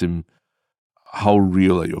and ask him how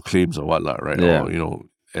real are your claims or what, right? Yeah. Or,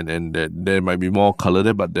 and that there might be more color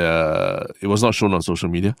there, but it was not shown on social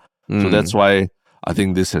media. So that's why I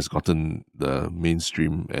think this has gotten the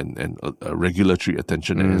mainstream and regulatory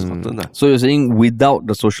attention that it has gotten. So you're saying without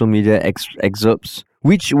the social media excerpts,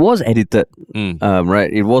 which was edited,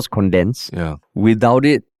 right? It was condensed. Yeah. Without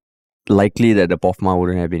it, likely that the POFMA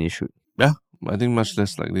wouldn't have been issued. Yeah, I think much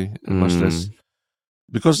less likely, much less.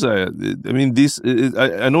 Because, I mean,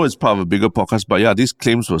 I know it's part of a bigger podcast, but yeah, these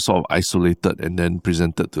claims were sort of isolated and then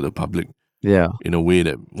presented to the public. Yeah. In a way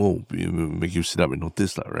that make you sit up and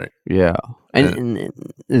notice, right? Yeah. And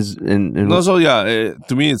also, yeah,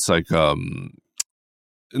 to me, it's like,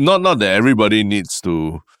 not that everybody needs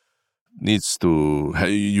to, it's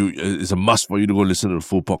a must for you to go listen to the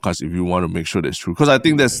full podcast if you want to make sure that's true. Because I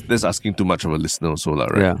think that's asking too much of a listener also,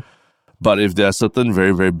 right? Yeah. But if there are certain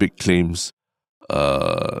very, very big claims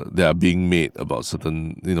that are being made about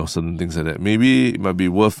certain things like that, maybe it might be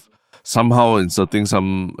worth somehow inserting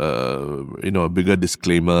some, a bigger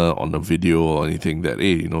disclaimer on the video or anything that,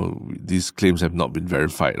 hey, these claims have not been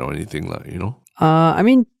verified or anything like, I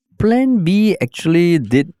mean, Plan B actually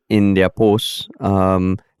did in their post.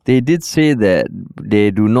 They did say that they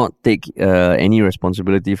do not take any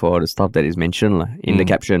responsibility for the stuff that is mentioned in the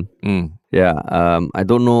caption. Yeah. I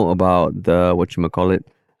don't know about the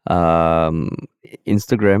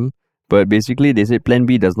Instagram. But basically, they said Plan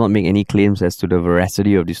B does not make any claims as to the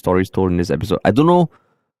veracity of the stories told in this episode. I don't know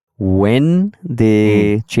when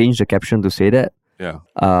they changed the caption to say that. Yeah.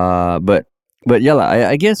 But yeah,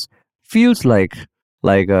 I guess feels like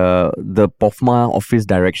the POFMA office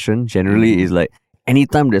direction generally is like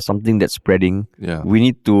anytime there's something that's spreading, we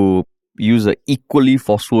need to use an equally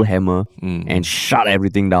forceful hammer and shut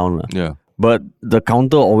everything down. Yeah. But the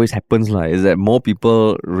counter always happens, is that more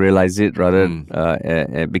people realize it rather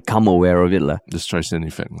become aware of it. The Streisand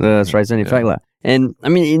effect. The Streisand effect. And I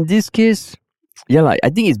mean, in this case, I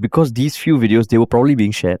think it's because these few videos, they were probably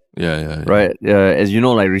being shared. Yeah. Right? As you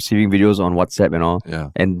know, receiving videos on WhatsApp and all. Yeah.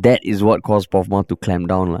 And that is what caused POFMA to clamp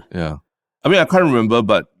down. Yeah. I mean, I can't remember,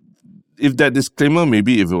 but if that disclaimer,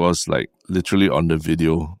 maybe if it was literally on the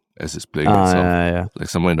video as it's playing itself, like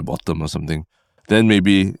somewhere in the bottom or something, then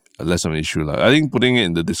maybe less of an issue. I think putting it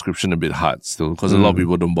in the description a bit hard still, because a lot of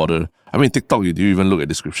people don't bother. I mean, TikTok, do you even look at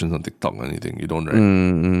descriptions on TikTok or anything? You don't,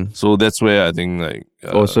 right? So that's where I think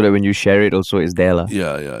so that when you share it also it's there.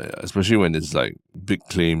 Yeah. Especially when it's big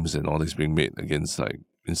claims and all this being made against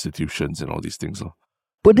institutions and all these things.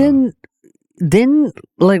 But then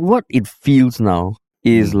what it feels now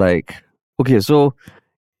is okay, so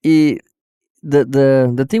the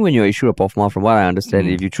thing when you issue a POFMA, from what I understand,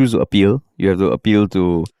 if you choose to appeal, you have to appeal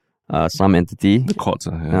to some entity. The courts.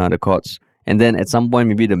 The courts. And then at some point,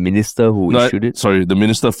 maybe the minister who issued it. Sorry, the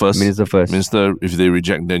minister first. Minister, if they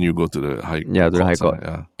reject, then you go to the high court. Yeah, to the high court.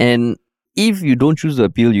 And if you don't choose to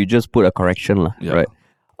appeal, you just put a correction, right?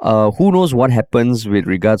 Who knows what happens with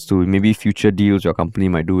regards to maybe future deals your company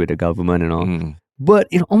might do with the government and all. But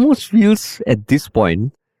it almost feels at this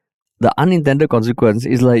point, the unintended consequence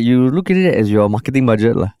is you look at it as your marketing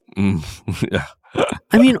budget. Yeah.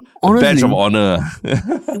 I mean, honestly, badge of honor.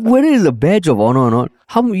 Whether it's a badge of honor or not,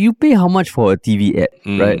 you pay how much for a TV ad,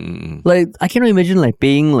 right? I cannot imagine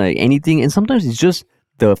paying anything, and sometimes it's just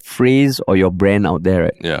the phrase or your brand out there,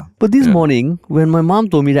 right? Yeah. But this morning, when my mom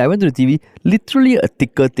told me that, I went to the TV, literally a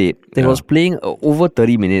ticker tape that was playing over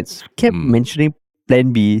 30 minutes, kept mentioning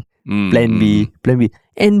Plan B, Plan B, Plan B.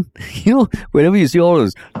 And, whenever you see all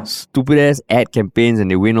those stupid ass ad campaigns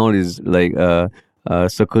and they win all these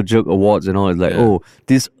Circle Jerk awards and all,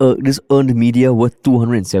 it's this earned media worth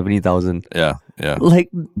 270,000. Yeah.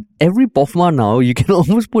 Every POFMA now, you can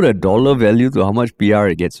almost put a dollar value to how much PR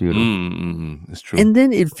it gets you. It's true. And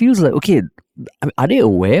then it feels okay, are they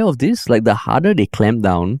aware of this? The harder they clamp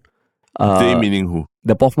down. They meaning who?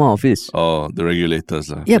 The POFMA office. Oh, the regulators.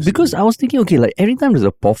 Yeah, basically. Because I was thinking, okay, every time there's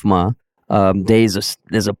a POFMA,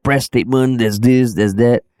 there's a press statement, there's this, there's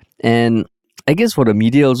that. And I guess for the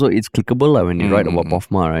media also, it's clickable when you write about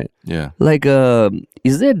POFMA, right? Yeah.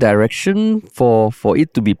 Is there a direction for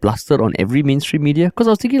it to be plastered on every mainstream media? Because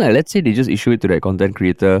I was thinking, let's say they just issue it to that content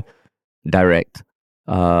creator direct.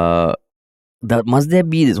 Must there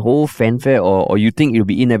be this whole fanfare, or you think it'll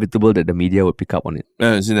be inevitable that the media will pick up on it?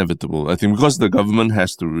 It's inevitable. I think because the government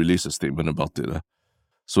has to release a statement about it.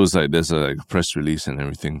 So it's there's a press release and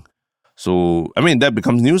everything. So, I mean, that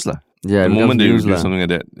becomes news. Yeah, the moment they release something like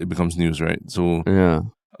that, it becomes news, right? So,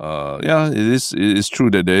 it is true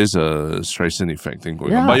that there is a Streisand effect thing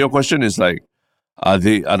going on. But your question is are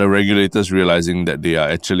the regulators realizing that they are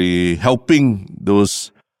actually helping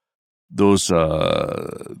those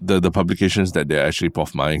the publications that they're actually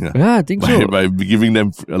POFMAing? Yeah, I think so. By giving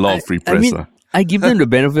them a lot of free press. I give them the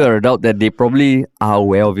benefit of the doubt that they probably are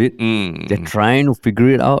aware of it. They're trying to figure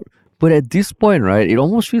it out. But at this point, right, it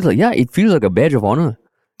almost feels like, it feels like a badge of honor.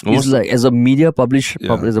 It's like, as a media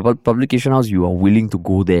as a publication house, you are willing to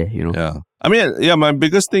go there, Yeah. I mean, my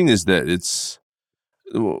biggest thing is that it's,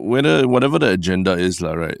 whatever the agenda is,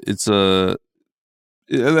 right, it's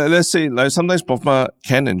let's say, like, sometimes POFMA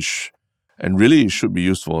can and really should be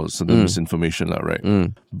used for certain misinformation,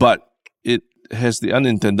 right? But it has the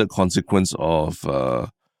unintended consequence of the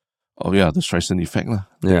Streisand effect.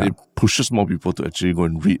 Yeah. It pushes more people to actually go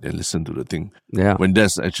and read and listen to the thing. Yeah. When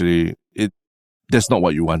that's not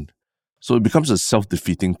what you want. So it becomes a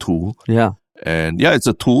self-defeating tool. Yeah. And it's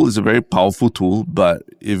a tool, it's a very powerful tool, but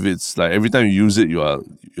if it's like every time you use it, you're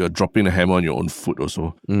dropping the hammer on your own foot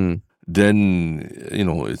also, then,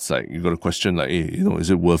 it's like you got to question, like, hey, is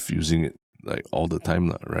it worth using it like all the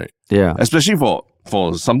time, right? Yeah. Especially for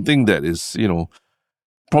something that is,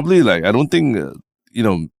 probably like, I don't think,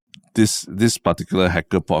 this particular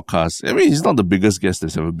hacker podcast, I mean, he's not the biggest guest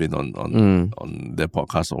that's ever been on their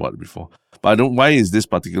podcast or what before. But why is this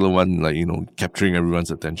particular one, like, capturing everyone's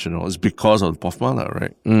attention? It's because of POFMA,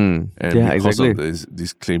 right? And because of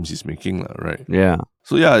these claims he's making, right? Yeah.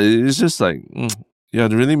 So it's just like,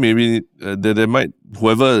 really maybe there might,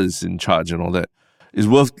 whoever is in charge and all that, is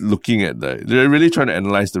worth looking at that. They're really trying to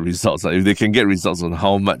analyze the results. Like, if they can get results on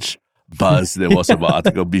how much buzz there was about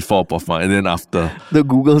article before POFMA and then after the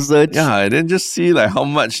Google search. Yeah, and then just see like how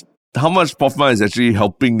much POFMA is actually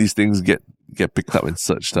helping these things get picked up and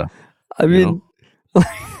searched. I mean,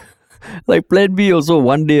 like Plan B also,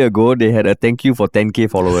 1 day ago, they had a thank you for 10K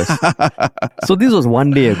followers. So this was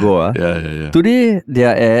 1 day ago. Yeah. Today, they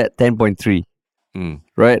are at 10.3.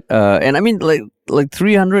 Right? And I mean, like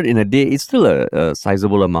 300 in a day, it's still a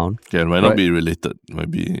sizable amount. Yeah, it might not be related.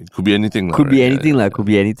 Could be anything. Could be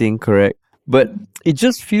anything, correct. But it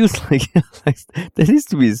just feels like there needs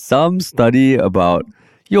to be some study about,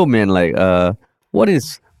 what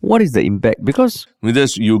is the impact? Because I mean,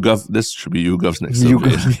 there's YouGov. This should be YouGov's next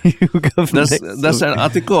YouGov. Does an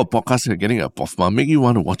article or podcast getting a POFMA make you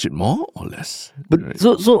want to watch it more or less? But right?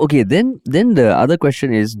 so okay. Then the other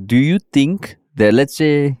question is: do you think that, let's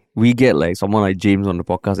say we get like someone like James on the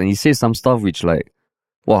podcast and he says some stuff which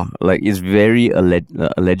is very alleged,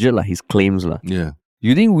 like his claims, Yeah.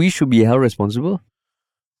 You think we should be held responsible?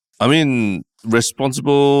 I mean,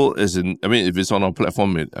 responsible as in, I mean, if it's on our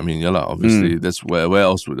platform, obviously, that's where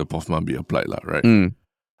else would the POFMA be applied, right?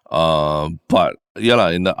 But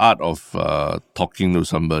in the art of talking to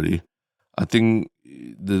somebody, I think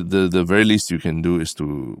the very least you can do is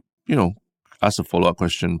to, ask a follow-up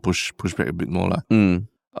question, push back a bit more.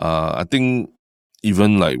 I think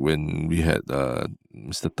even like when we had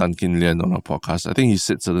Mr. Tan Kin Lian on our podcast, I think he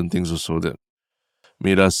said certain things also that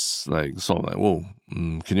made us like sort of like, whoa,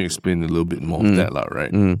 can you explain a little bit more of that,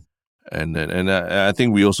 right? And I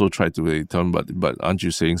think we also tried to tell him, but aren't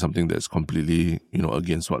you saying something that's completely,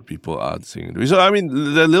 against what people are saying? So I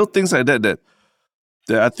mean, there are little things like that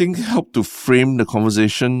I think help to frame the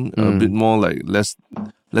conversation a bit more, like less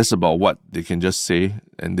about what they can just say,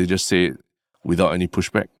 and they just say it without any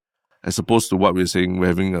pushback, as opposed to what we're saying, we're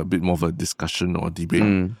having a bit more of a discussion or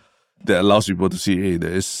debate that allows people to see, hey,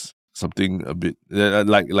 there is something a bit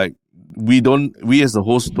like we as the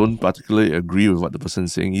host don't particularly agree with what the person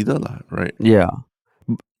is saying either, right? Yeah.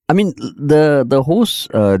 I mean, the host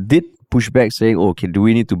did push back saying, okay, do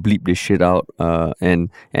we need to bleep this shit out? And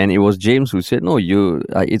it was James who said, no,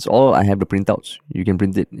 it's all, I have the printouts. You can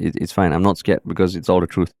print it. It's fine. I'm not scared because it's all the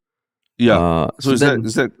truth. Yeah. So is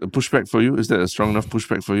that a pushback for you? Is that a strong enough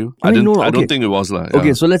pushback for you? I don't think it was.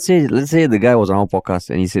 Okay, so let's say the guy was on our podcast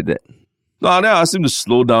and he said that. No, then I asked him to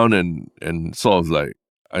slow down and sort of like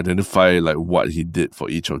identify like what he did for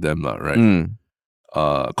each of them, right?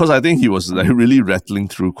 Because I think he was like really rattling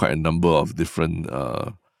through quite a number of different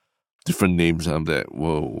names that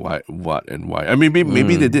why, what, and why. I mean,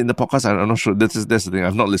 maybe they did in the podcast. I'm not sure. That's the thing.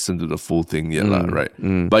 I've not listened to the full thing yet, right?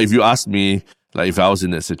 But if you ask me, like if I was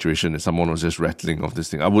in that situation and someone was just rattling off this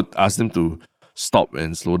thing, I would ask them to stop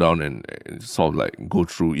and slow down and sort of like go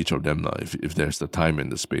through each of them if there's the time and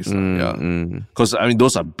the space. Because I mean,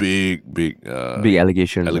 those are big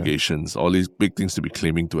allegations. All these big things to be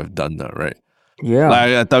claiming to have done that, right? Yeah.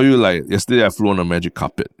 Like I tell you, like yesterday I flew on a magic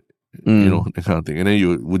carpet, that kind of thing. And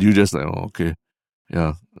then would you just like, oh, okay,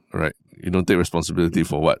 yeah, right. You don't take responsibility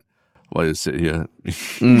for what you said here.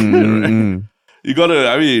 Right? You gotta.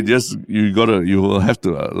 I mean, you will have to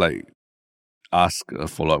like ask a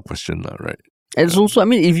follow-up question, right? And it's also, I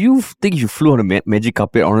mean, if you think you flew on a magic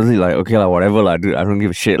carpet, honestly, like, okay, whatever, dude, I don't give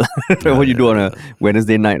a shit. What you do on a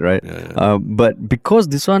Wednesday night, right? But because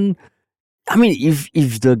this one, I mean,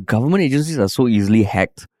 if the government agencies are so easily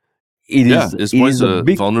hacked, it is a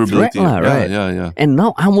big vulnerability. Threat, right? Yeah. And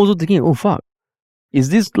now I'm also thinking, oh fuck, is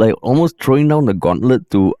this like almost throwing down the gauntlet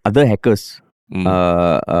to other hackers? And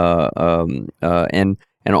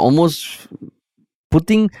almost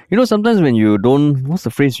putting, sometimes when you don't, what's the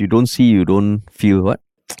phrase? You don't see, you don't feel what?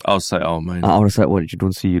 Outside our mind. Outside what? You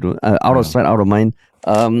don't see, you don't. Out of sight, out of mind.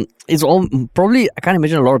 It's all probably, I can't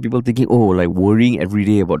imagine a lot of people thinking, oh, like worrying every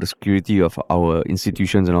day about the security of our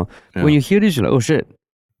institutions and all. Yeah. When you hear this, you're like, oh shit,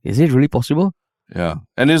 is it really possible? Yeah.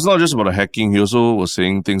 And it's not just about the hacking. He also was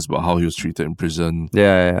saying things about how he was treated in prison.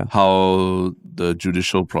 Yeah. How the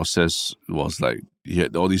judicial process was like, he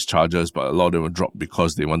had all these charges, but a lot of them were dropped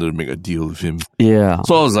because they wanted to make a deal with him. Yeah.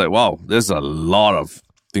 So I was like, wow, there's a lot of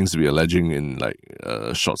things to be alleging in like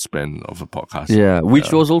a short span of a podcast. Yeah,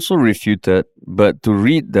 which was also refuted. But to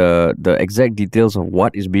read the exact details of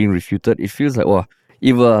what is being refuted, it feels like, wow,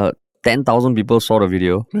 if 10,000 people saw the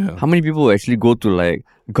video, how many people will actually go to like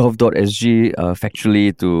gov.sg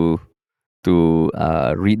factually to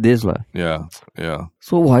read this? Yeah.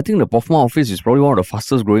 So I think the POFMA office is probably one of the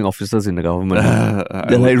fastest growing officers in the government.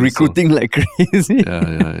 They're like recruiting like crazy.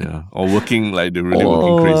 Yeah. Or working like they're really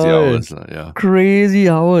working crazy hours. Yeah. Crazy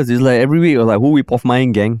hours. It's like every week, like, who we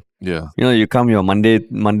POFMA-ing gang? Yeah. You come your Monday,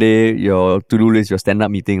 your to-do list, your stand-up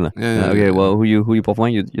meeting. Well, who you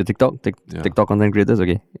POFMA-ing? Your TikTok content creators?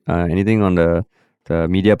 Okay. Anything on the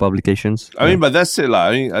media publications? I mean, but that's it.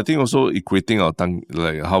 I think also equating our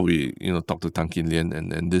like how we talk to Tan Kin Lian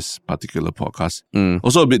and this particular podcast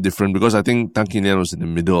also a bit different, because I think Tan Kin Lian was in the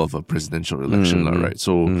middle of a presidential election, right?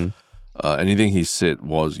 So anything he said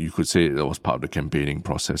you could say that was part of the campaigning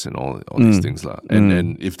process and all these things,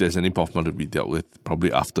 and if there's any POFMA to be dealt with,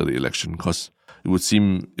 probably after the election, because it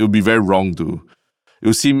would be very wrong to.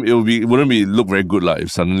 It wouldn't look very good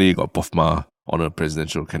if suddenly you got POFMA on a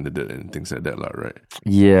presidential candidate and things like that, right?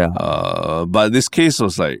 Yeah. But this case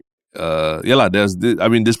was like,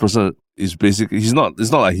 this person is basically, it's not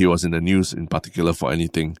like he was in the news in particular for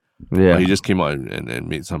anything. Yeah. But he just came out and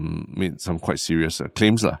made some quite serious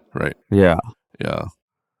claims, right? Yeah.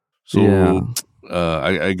 So,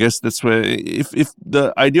 I guess that's where, if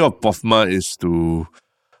the idea of POFMA is to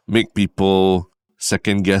make people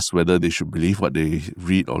second guess whether they should believe what they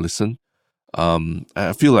read or listen,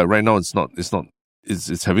 I feel like right now it's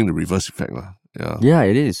having the reverse effect. Yeah,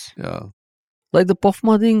 it is. Yeah. Like the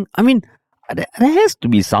POFMA thing, I mean, there has to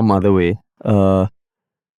be some other way. I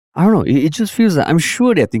don't know. It just feels like, I'm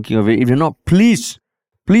sure they're thinking of it. If you're not, please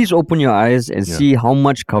open your eyes and see how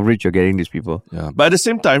much coverage you're getting these people. Yeah. But at the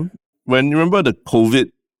same time, when you remember the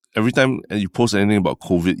COVID, every time you post anything about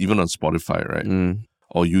COVID, even on Spotify, right?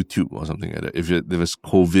 Or YouTube or something like that, if there was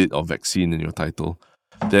COVID or vaccine in your title,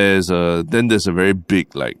 there's a very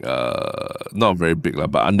big, not very big,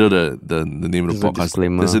 but under the name of the podcast,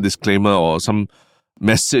 there's a disclaimer or some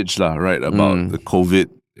message, right, about the COVID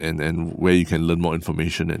and where you can learn more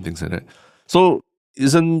information and things like that. So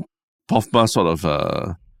isn't POFMA sort of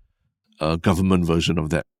a government version of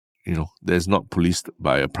that? There's not policed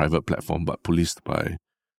by a private platform, but policed by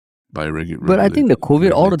regular. But I think the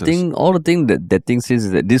COVID, all the thing that thing says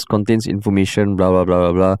is that this contains information, blah blah blah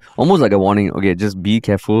blah blah. Almost like a warning. Okay, just be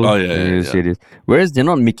careful. Say this. Whereas they're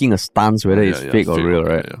not making a stance whether it's fake or real,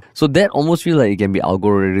 right? Yeah. So that almost feels like it can be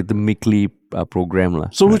algorithmically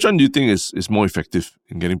programmed, So which one do you think is more effective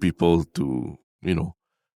in getting people to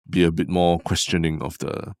be a bit more questioning of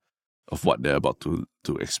what they're about to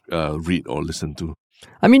read or listen to?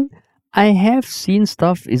 I mean, I have seen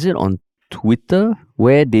stuff. Is it on Twitter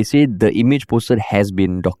where they say the image posted has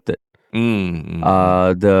been doctored?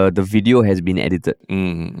 The video has been edited.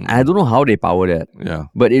 I don't know how they power that. Yeah.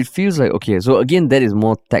 But it feels like, okay, so again, that is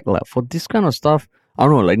more tech. For this kind of stuff, I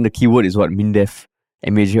don't know, like the keyword is what? MINDEF,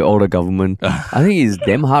 MAJ, all the government. I think it's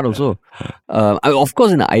damn hard also. Of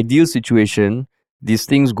course, in an ideal situation, these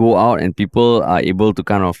things go out and people are able to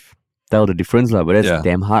kind of tell the difference, but that's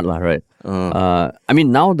damn hard, right? I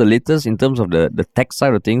mean, now the latest in terms of the tech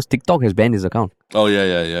side of things, TikTok has banned his account. Oh,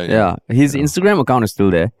 yeah. His Instagram account is still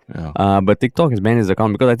there, but TikTok has banned his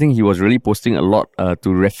account because I think he was really posting a lot to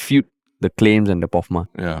refute the claims and the POFMA.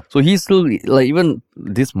 Yeah. So he's still, even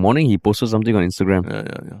this morning, he posted something on Instagram.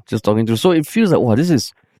 Yeah. Just talking to. So it feels like, wow, this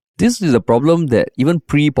is a problem that even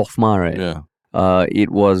pre-POFMA, right? Yeah.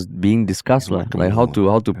 It was being discussed, like how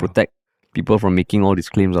to protect people from making all these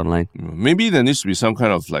claims online. Maybe there needs to be some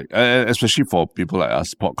kind of especially for people like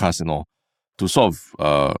us, podcasts and all, to sort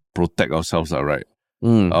of protect ourselves, right?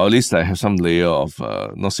 Or at least have some layer of,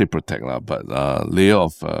 not say protect, but layer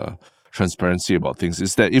of transparency about things.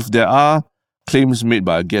 Is that if there are claims made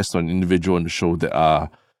by a guest or an individual on the show that are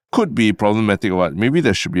could be problematic or what. Maybe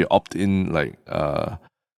there should be an opt-in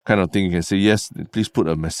kind of thing. You can say, yes, please put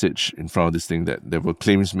a message in front of this thing that there were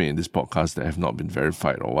claims made in this podcast that have not been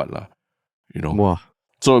verified or what lah. You know. Wow.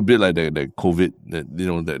 So a bit like the COVID,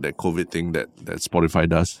 that COVID thing that Spotify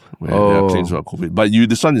does, where there are claims about COVID. But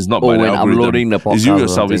this one is not by the algorithm. Uploading the podcast. It's you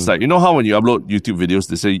yourself. It's like, you know how when you upload YouTube videos,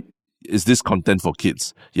 they say, is this content for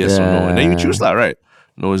kids? Yes or no? And then you choose lah, right?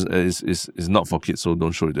 No, it's not for kids, so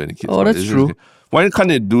don't show it to any kids. Oh, that's true. Why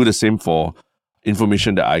can't it do the same for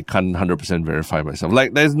information that I can't 100% verify myself?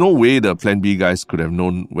 Like, there's no way the Plan B guys could have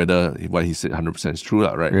known whether what he said 100% is true,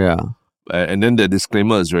 right? Yeah. And then the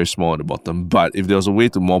disclaimer is very small at the bottom. But if there was a way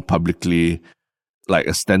to more publicly, like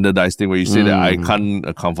a standardized thing where you say that I can't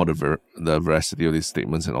account for the veracity of these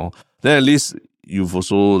statements and all, then at least you've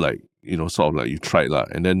also you tried lah.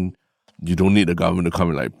 And then you don't need the government to come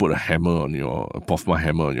and like put a POFMA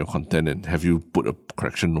hammer on your content and have you put a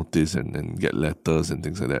correction notice and get letters and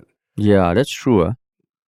things like that. Yeah, that's true.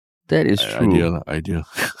 That is true. Idea.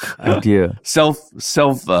 Own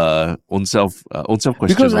self question.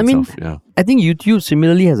 Because I mean, I think YouTube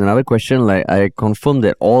similarly has another question. Like, I confirm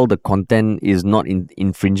that all the content is not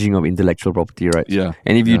infringing of intellectual property rights. Yeah.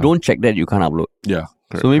 And if you don't check that, you can't upload. Yeah.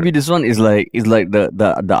 Correct, so maybe this one is like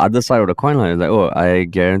the other side of the coin. Like, I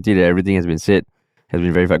guarantee that everything has been said, has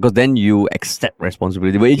been verified. Because then you accept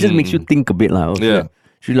responsibility. But it just makes you think a bit like,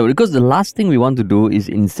 because the last thing we want to do is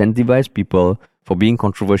incentivize people for being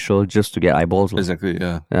controversial just to get eyeballs. Exactly,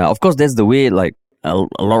 yeah. Of course, that's the way like a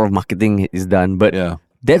lot of marketing is done. But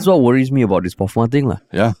that's what worries me about this POFMA thing.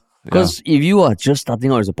 Yeah. Because if you are just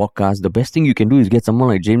starting out as a podcast, the best thing you can do is get someone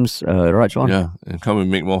like James Raj on. Yeah, and come and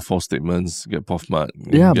make more false statements, get POFMA.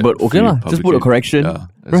 Yeah, but okay lah, just put a correction. Yeah,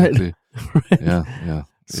 exactly. Right. Yeah.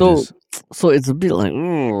 So it's a bit like,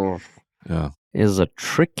 yeah. It's a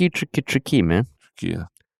tricky, man. Tricky, yeah.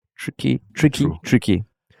 Tricky.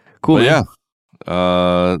 Cool.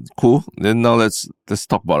 But cool. Then now let's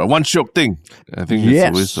talk about a one shot thing. I think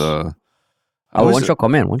it's always one shot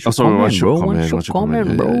comment. One shot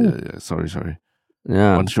comment, bro. Yeah. Sorry.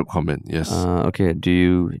 Yeah. One shot comment. Yes. Okay. Do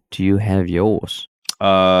you have yours?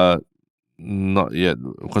 Not yet,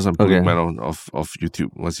 because I'm putting mine off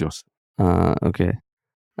YouTube. What's yours? Okay.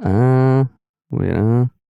 Wait.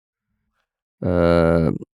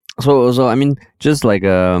 So I mean, just like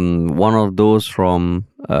one of those from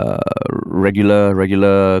regular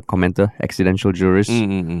commenter, accidental jurist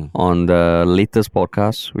on the latest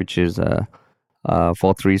podcast, which is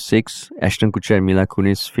 436, Ashton Kutcher and Mila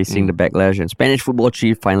Kunis facing the backlash, and Spanish football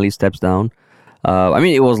chief finally steps down. I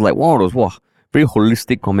mean, it was like one of those very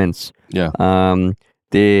holistic comments. Yeah.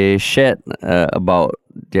 They shared about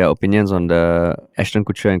their opinions on the Ashton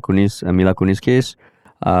Kutcher and Mila Kunis case,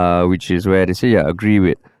 which is where they say, agree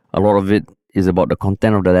with a lot of it is about the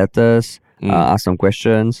content of the letters, ask some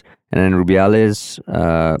questions, and then Rubiales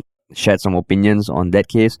shared some opinions on that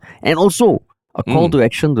case, and also a call to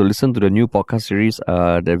action to listen to the new podcast series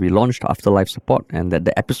that we launched, Afterlife Support, and that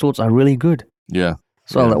the episodes are really good. Yeah.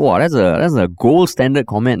 So I was like, wow, that's a gold standard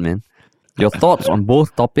comment, man. Your thoughts on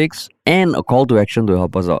both topics and a call to action to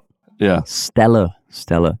help us out. Yeah. Stellar.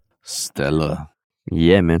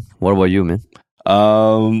 Yeah, man. What about you, man?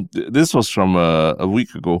 This was from a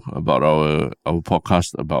week ago about our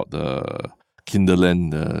podcast about the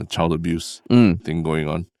Kinderland, the child abuse thing going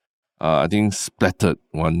on. I think Splattered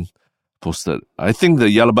one posted. I think the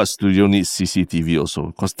Yalabat studio needs CCTV also,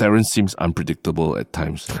 because Terrence seems unpredictable at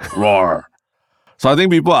times. Roar. So I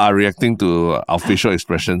think people are reacting to our facial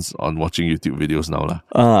expressions on watching YouTube videos now.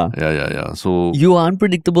 Yeah. So you are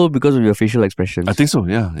unpredictable because of your facial expressions. I think so,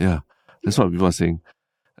 yeah. That's what people are saying.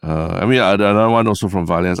 I mean, another one also from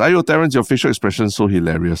Valiance. Ayo, Terrence, your facial expression is so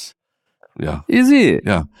hilarious. Yeah. Is it?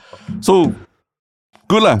 Yeah. So,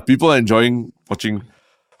 good lah. People are enjoying watching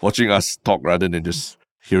us talk rather than just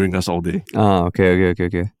hearing us all day. Okay.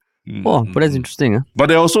 Oh, but that's interesting. Huh? But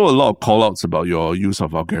there are also a lot of call-outs about your use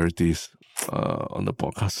of vulgarities on the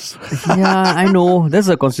podcast. Yeah, I know. That's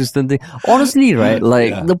a consistent thing. Honestly, right?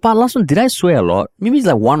 Like, the last one, did I swear a lot? Maybe it's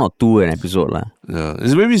like 1 or 2 an episode. Yeah.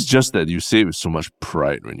 Maybe it's just that you say it with so much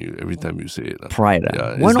pride every time you say it. Pride.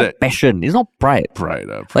 Why not passion? It's not pride. Pride.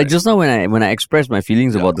 Like just now when I expressed my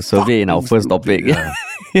feelings about the survey in our first topic. Yeah.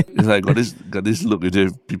 It's like got this look.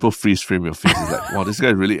 People freeze frame your face. It's like, wow, this guy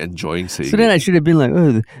is really enjoying saying it. So then I should have been like,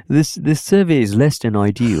 this survey is less than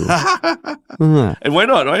ideal. And why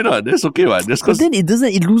not? That's okay, man. But then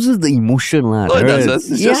it loses the emotion, lah. No, it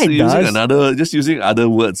doesn't. It's just using other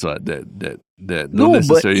words, that not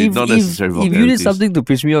necessary vulgarities. If you did something to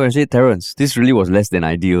piss me off and say, Terrence, this really was less than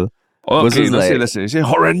ideal. Okay, let's say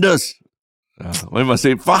horrendous. Why must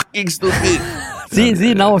say fucking stupid?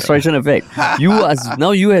 See, now fraction effect.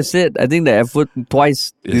 Now you have said, I think the F word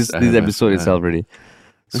twice this episode itself already.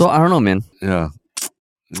 So I don't know, man. Yeah.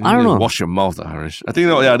 I don't know. Wash your mouth, Harish. I think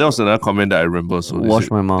that was another comment that I remember. So wash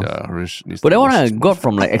my mouth. Yeah, Harish needs but to that one wash I his got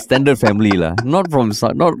from like extended family lah, not from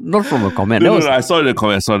a comment. No, I saw the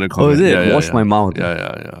comment. Oh, is it? Yeah, wash my mouth.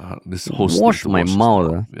 Yeah. This host wash my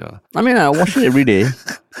mouth. Yeah. I mean, I wash it every day.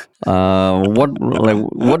 What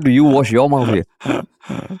do you wash your mouth with?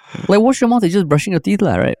 Like wash your mouth is just brushing your teeth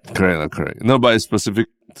lah, right? Correct. No, but it's specific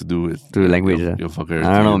to do with language. Your vulgarity.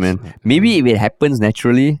 I don't know, man. Maybe if it happens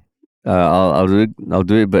naturally, I'll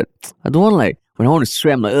do it. But I don't want when I want to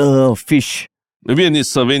swim, fish. Maybe a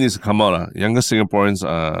survey needs to come out. Younger Singaporeans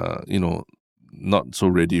are, not so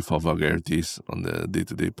ready for vulgarities on the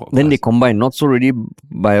day-to-day podcast. Then they combine not so ready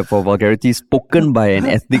for vulgarities spoken by an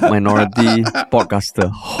ethnic minority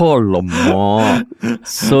podcaster.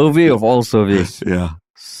 Survey of all surveys. Yeah.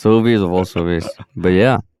 Surveys of all surveys. But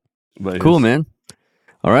yeah. Cool, man.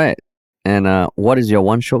 All right. And what is your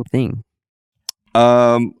one show thing?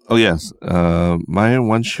 Yes. My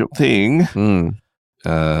one show thing.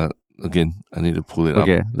 Again, I need to pull it up.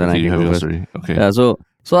 Okay, then I can go first. Okay. Yeah,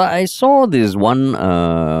 so I saw this one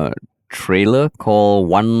trailer called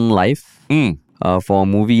One Life for a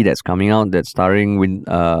movie that's coming out that's starring with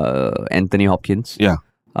Anthony Hopkins. Yeah.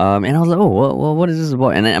 And I was like, what is this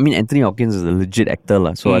about? And I mean, Anthony Hopkins is a legit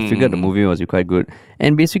actor, so I figured the movie was quite good.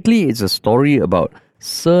 And basically, it's a story about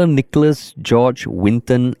Sir Nicholas George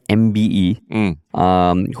Winton, MBE,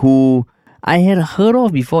 who I had heard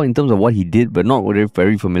of before in terms of what he did, but not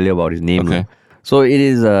very familiar about his name. Okay. So it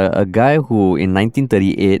is a guy who, in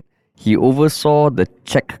 1938, he oversaw the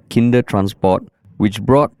Czech Kinder Transport, which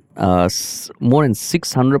brought more than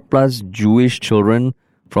 600 plus Jewish children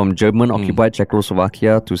from German-occupied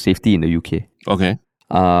Czechoslovakia to safety in the UK. Okay.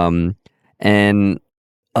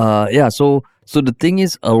 So the thing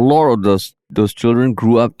is, a lot of those children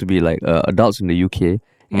grew up to be like adults in the UK,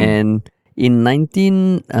 and in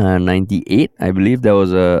 1998, I believe there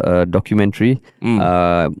was a documentary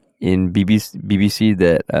in BBC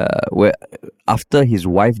that where after his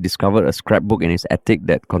wife discovered a scrapbook in his attic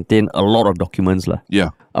that contained a lot of documents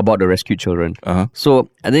about the rescued children. So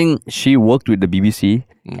I think she worked with the BBC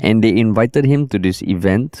and they invited him to this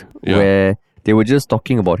event where they were just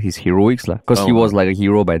talking about his heroics because he was like a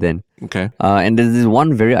hero by then. Okay. And there's this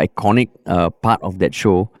one very iconic part of that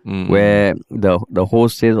show where the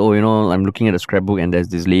host says, I'm looking at a scrapbook and there's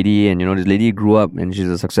this lady, and this lady grew up and she's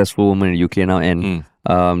a successful woman in the UK now, and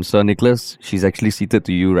Sir Nicholas, she's actually seated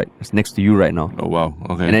to you next to you right now. Oh wow.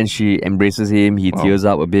 Okay. And then she embraces him, he tears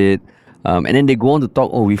up a bit. And then they go on to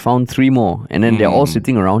talk, we found 3 more. And then they're all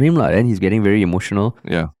sitting around him and he's getting very emotional.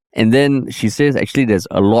 Yeah. And then she says, actually, there's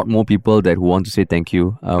a lot more people who want to say thank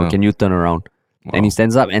you. Can you turn around? Wow. And he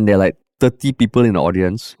stands up and there are like 30 people in the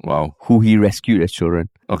audience who he rescued as children.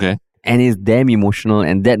 Okay. And it's damn emotional.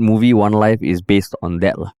 And that movie, One Life, is based on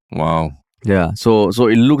that. Wow. Yeah. So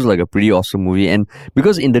it looks like a pretty awesome movie. And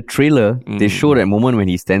because in the trailer, they show that moment when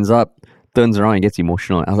he stands up, turns around and gets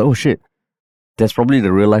emotional. I was like, oh shit. That's probably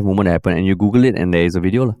the real life moment that happened. And you Google it and there is a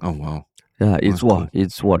video. Oh wow. Yeah,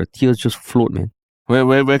 the tears just float, man.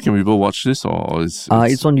 Where can people watch this, or it's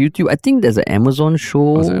on YouTube. I think there's an Amazon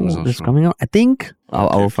show that's coming out. I think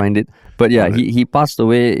I'll find it. But yeah, he passed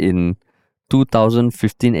away in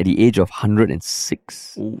 2015 at the age of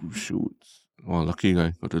 106. Oh shoot! Wow, lucky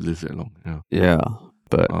guy, got to live that long. Yeah.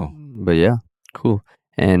 But yeah, cool.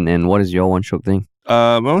 And what is your one shock thing?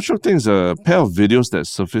 My one shock thing is a pair of videos that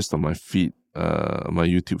surfaced on my feed, my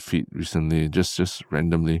YouTube feed recently, just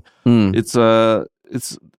randomly. It's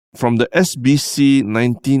from the SBC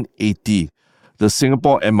 1980, the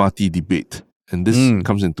Singapore MRT debate. And this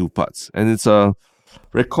comes in 2 parts. And it's a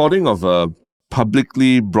recording of a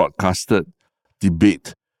publicly broadcasted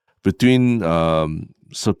debate between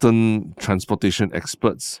certain transportation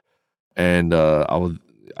experts and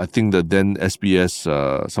I think the then SBS,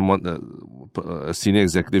 a senior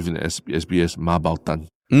executive in SBS, Ma Baotan.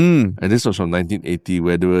 And this was from 1980,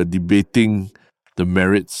 where they were debating the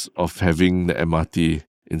merits of having the MRT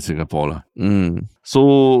in Singapore.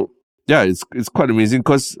 So yeah, it's quite amazing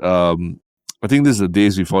because I think this is the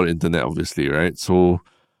days before the internet, obviously, right? So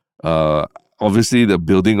obviously the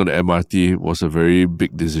building of the MRT was a very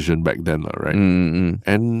big decision back then, right?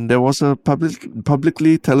 And there was a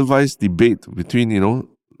publicly televised debate between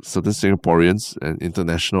certain Singaporeans and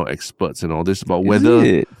international experts and all this about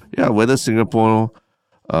whether Singapore,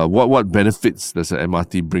 what benefits does the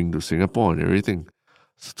MRT bring to Singapore and everything,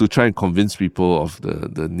 to try and convince people of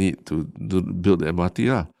the need to build the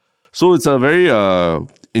MRT. So it's a very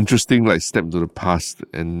interesting step to the past.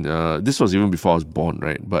 And this was even before I was born,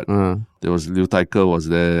 right? But There was Liu Taiker was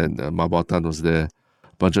there, and Ma Baotan was there,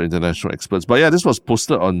 a bunch of international experts. But yeah, this was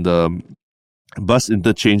posted on the Bus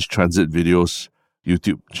Interchange Transit Videos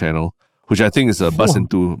YouTube channel, which I think is a bus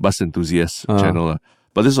enthusiast channel.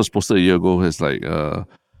 But this was posted a year ago. It's like, not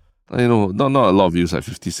a lot of views, like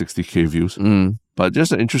 50, 60K views. But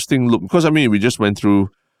just an interesting look. Because, we just went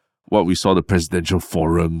through what we saw, the presidential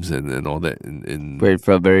forums and all that. Where it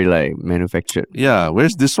felt very, like, manufactured. Yeah,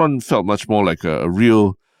 whereas this one felt much more like a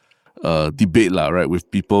real debate, right?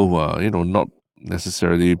 With people who are, not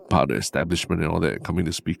necessarily part of the establishment and all that, coming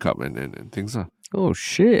to speak up and things. Oh,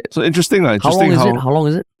 shit. So interesting. How long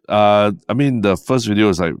is it? The first video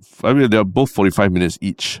is like, they're both 45 minutes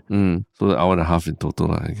each. So an hour and a half in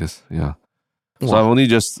total, I guess. Yeah. Wow. So I've only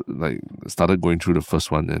just started going through the first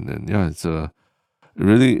one, and it's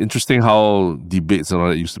really interesting how debates and all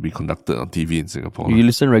that used to be conducted on TV in Singapore. You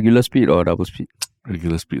listen regular speed or double speed?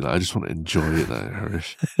 Regular speed. I just want to enjoy it,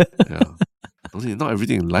 Harish. Yeah. Not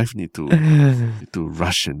everything in life need to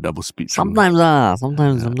rush and double speed. Sometimes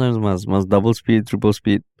must double speed, triple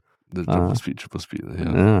speed. The double speed, triple speed.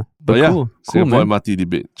 Yeah. But cool. Singapore MRT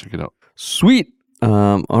debate. Check it out. Sweet.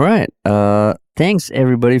 All right. Thanks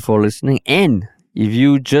everybody for listening. And if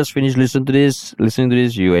you just finished listening to this,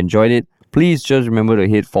 you enjoyed it, please just remember to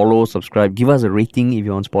hit follow, subscribe, give us a rating if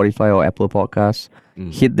you're on Spotify or Apple Podcasts.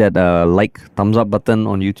 Hit that thumbs up button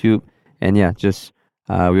on YouTube. And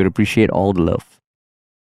we would appreciate all the love.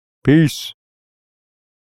 Peace.